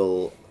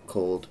single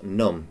called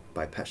 "Numb"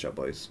 by Pet Shop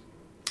Boys.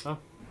 Oh.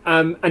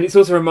 And it's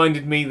also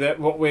reminded me that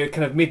we're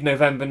kind of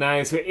mid-November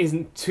now, so it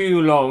isn't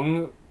too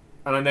long.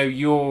 And I know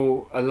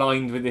you're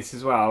aligned with this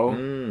as well.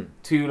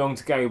 Too long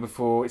to go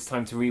before it's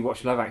time to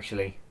rewatch Love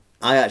Actually.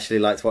 I actually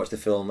like to watch the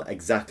film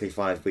exactly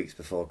 5 weeks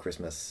before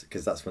Christmas,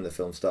 because that's when the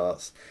film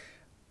starts.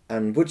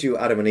 And would you,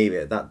 Adam and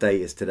Eve, that day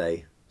is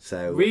today.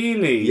 So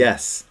Really?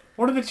 Yes.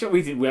 What are the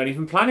we weren't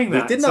even planning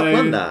that. We did not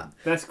plan that.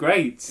 That's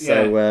great.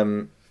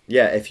 So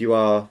yeah, if you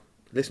are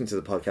listening to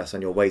the podcast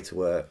on your way to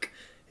work,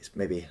 it's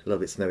maybe a little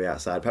bit snowy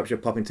outside. Perhaps you're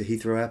popping to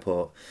Heathrow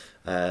Airport,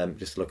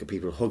 just to look at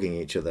people hugging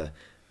each other.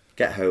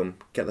 Get home,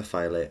 get the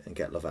fire lit, and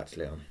get Love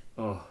Actually on.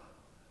 Oh,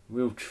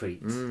 real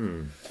treat.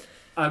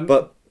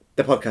 But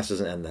the podcast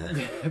doesn't end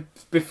there.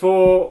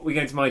 Before we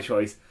go into my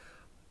choice,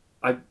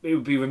 it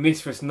would be remiss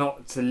for us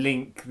not to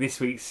link this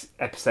week's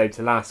episode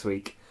to last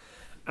week.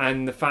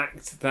 And the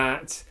fact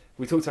that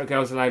we talked about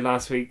Girls Aloud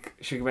last week,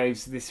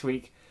 Sugababes this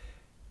week,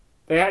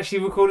 they actually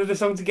recorded a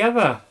song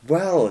together.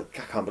 Well, I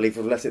can't believe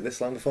we've let it this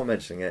long before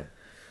mentioning it.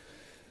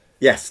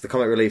 Yes, the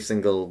Comic Relief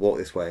single, Walk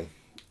This Way.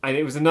 And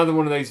it was another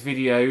one of those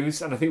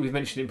videos, and I think we've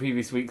mentioned it in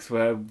previous weeks,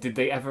 where did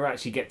they ever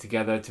actually get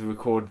together to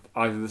record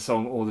either the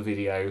song or the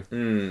video?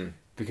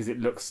 Because it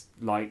looks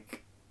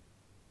like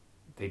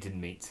they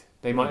didn't meet.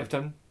 They might have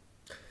done.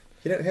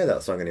 You don't hear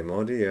that song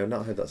anymore, do you? I've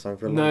not heard that song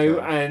for a long No,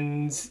 time.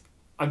 and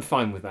I'm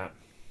fine with that.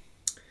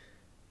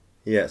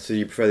 Yeah, so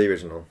you prefer the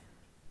original?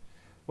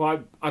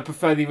 Well, I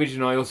prefer the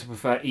original. I also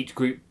prefer each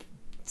group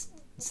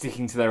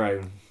sticking to their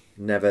own.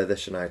 Never the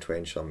Shania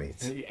Twain shall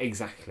meet.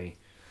 Exactly.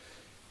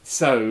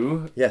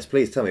 So... Yes,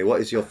 please tell me, what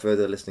is your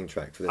further listening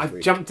track for this I've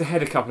week? jumped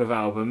ahead a couple of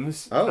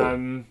albums.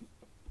 Oh.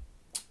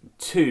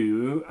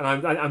 Two,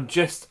 and I'm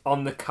just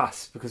on the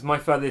cusp, because my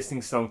further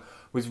listening song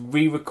was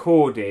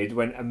re-recorded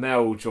when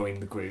Amel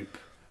joined the group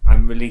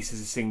and released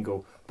as a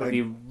single. But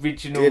the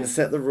original... did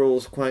set the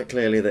rules quite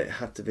clearly that it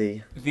had to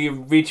be... The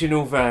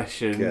original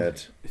version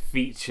good.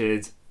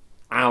 Featured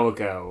our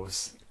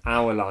girls,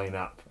 our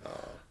lineup. Oh.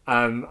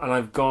 And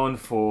I've gone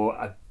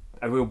for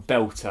a real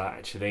belter,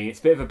 actually. It's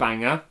a bit of a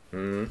banger.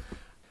 And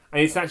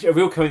it's actually a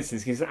real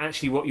coincidence, because it's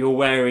actually what you're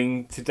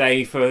wearing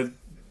today for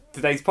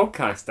today's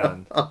podcast,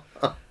 Dan.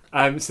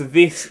 So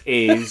this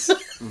is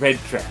Red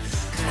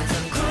Dress.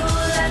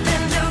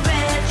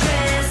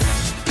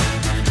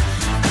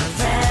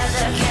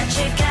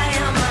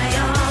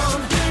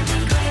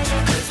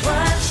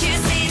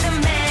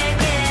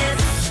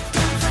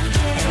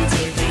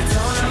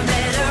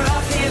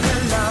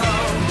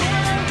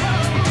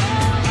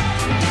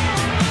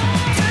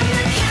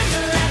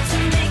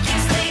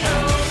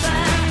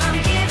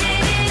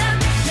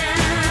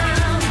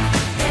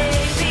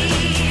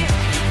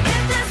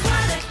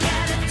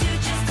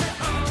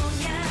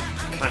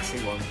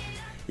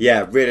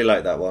 Yeah, really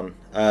like that one.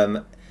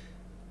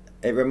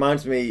 It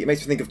makes me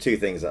think of two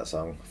things, that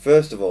song.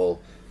 First of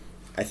all,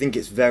 I think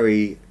it's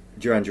very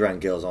Duran Duran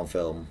Girls on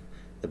Film.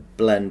 The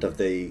blend of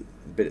the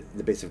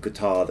bits of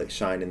guitar that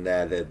shine in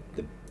there, the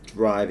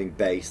driving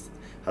bass,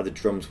 how the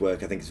drums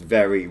work, I think it's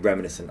very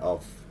reminiscent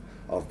of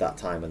that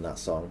time and that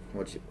song.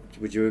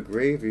 Would you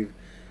agree?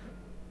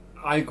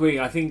 I agree.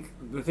 I think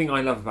the thing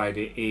I love about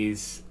it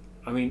is,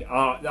 I mean,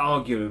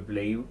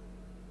 arguably,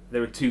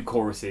 there are two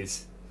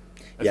choruses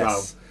as Yes.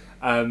 well.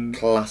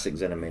 Classic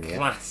Xenomania.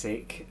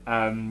 Classic,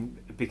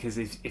 because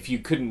if you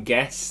couldn't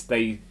guess,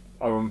 they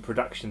are on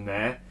production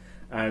there.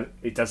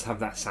 It does have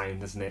that sound,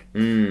 doesn't it?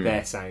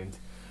 Their sound.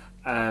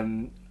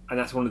 And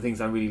that's one of the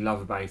things I really love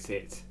about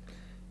it.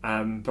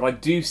 But I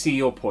do see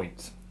your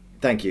point.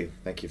 Thank you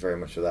very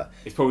much for that.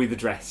 It's probably the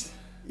dress.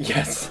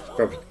 Yes,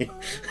 probably.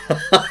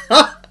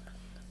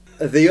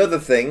 The other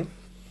thing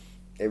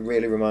it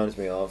really reminds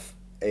me of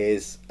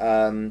is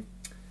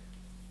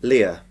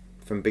Leah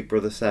from Big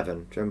Brother 7.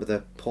 Do you remember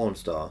the porn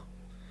star?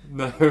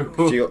 No.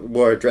 She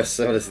wore a dress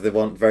similar to the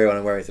very one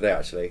I'm wearing today,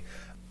 actually.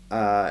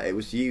 It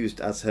was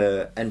used as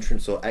her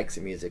entrance or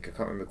exit music. I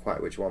can't remember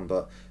quite which one,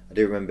 but I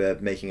do remember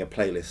making a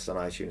playlist on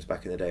iTunes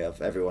back in the day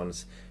of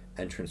everyone's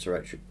entrance or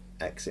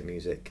exit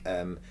music.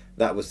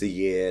 That was the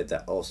year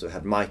that also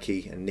had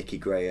Mikey and Nikki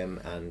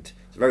Graham, and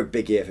it's a very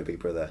big year for Big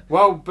Brother.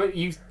 Well, but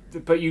you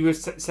were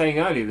saying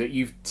earlier that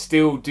you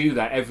still do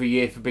that every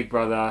year for Big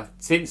Brother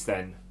since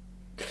then.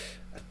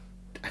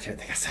 I don't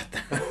think I said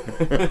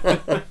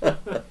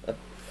that.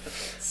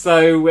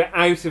 So we're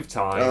out of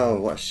time. Oh,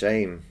 what a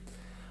shame.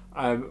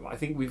 I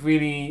think we've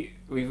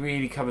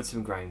really covered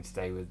some ground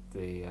today with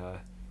the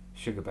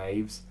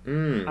Sugababes.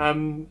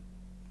 And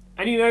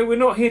we're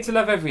not here to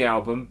love every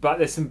album, but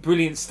there's some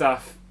brilliant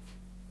stuff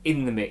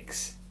in the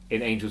mix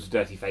in Angels with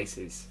Dirty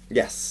Faces.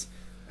 Yes,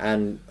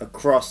 and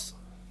across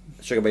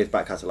Sugababes'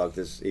 back catalogue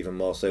there's even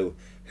more, so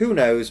who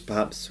knows,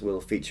 perhaps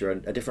we'll feature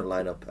a different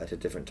lineup at a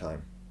different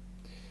time.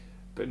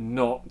 But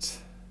not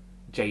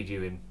Jade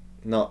Ewan.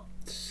 Not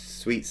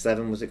Sweet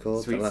 7, was it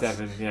called? Sweet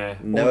 7, yeah.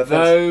 No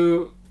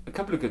Although a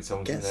couple of good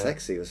songs Get in there.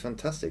 Sexy was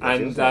fantastic.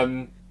 And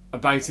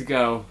About a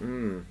Girl.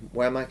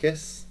 Where My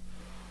Kiss?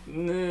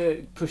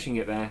 Pushing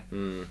it there.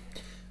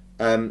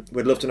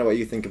 We'd love to know what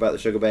you think about the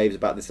Sugababes,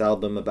 about this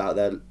album, about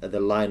their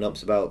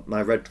lineups, about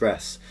My Red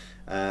Dress.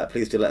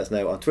 Please do let us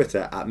know on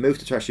Twitter at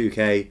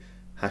MoveToTrashUK,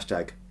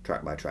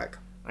 #TrackByTrack.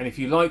 And if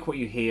you like what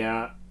you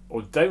hear,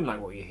 or don't like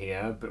what you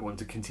hear, but want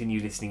to continue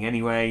listening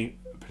anyway,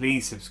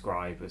 please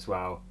subscribe as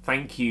well.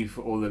 Thank you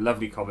for all the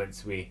lovely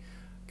comments we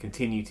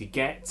continue to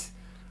get.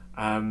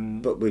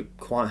 But we're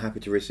quite happy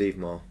to receive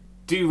more.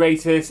 Do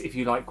rate us if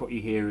you like what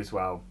you hear as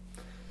well.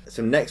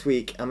 So next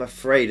week, I'm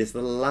afraid, is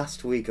the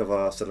last week of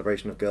our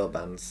celebration of girl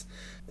bands.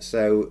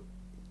 So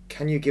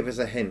can you give us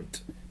a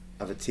hint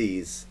of a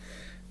tease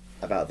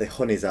about the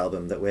Honeys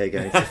album that we're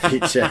going to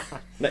feature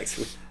next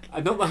week?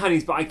 Not the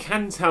Honeys, but I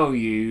can tell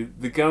you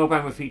the girl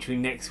band we're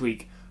featuring next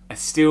week are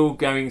still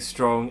going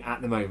strong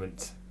at the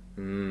moment.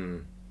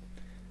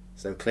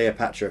 So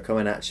Cleopatra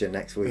coming at you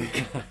next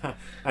week.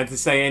 And to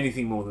say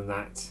anything more than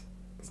that,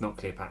 it's not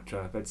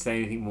Cleopatra, but to say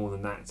anything more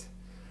than that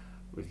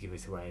would give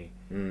it away.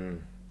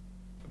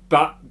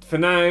 But for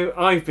now,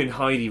 I've been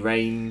Heidi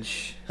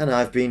Range. And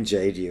I've been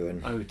Jade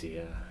Ewan. Oh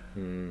dear.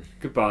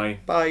 Goodbye.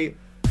 Bye.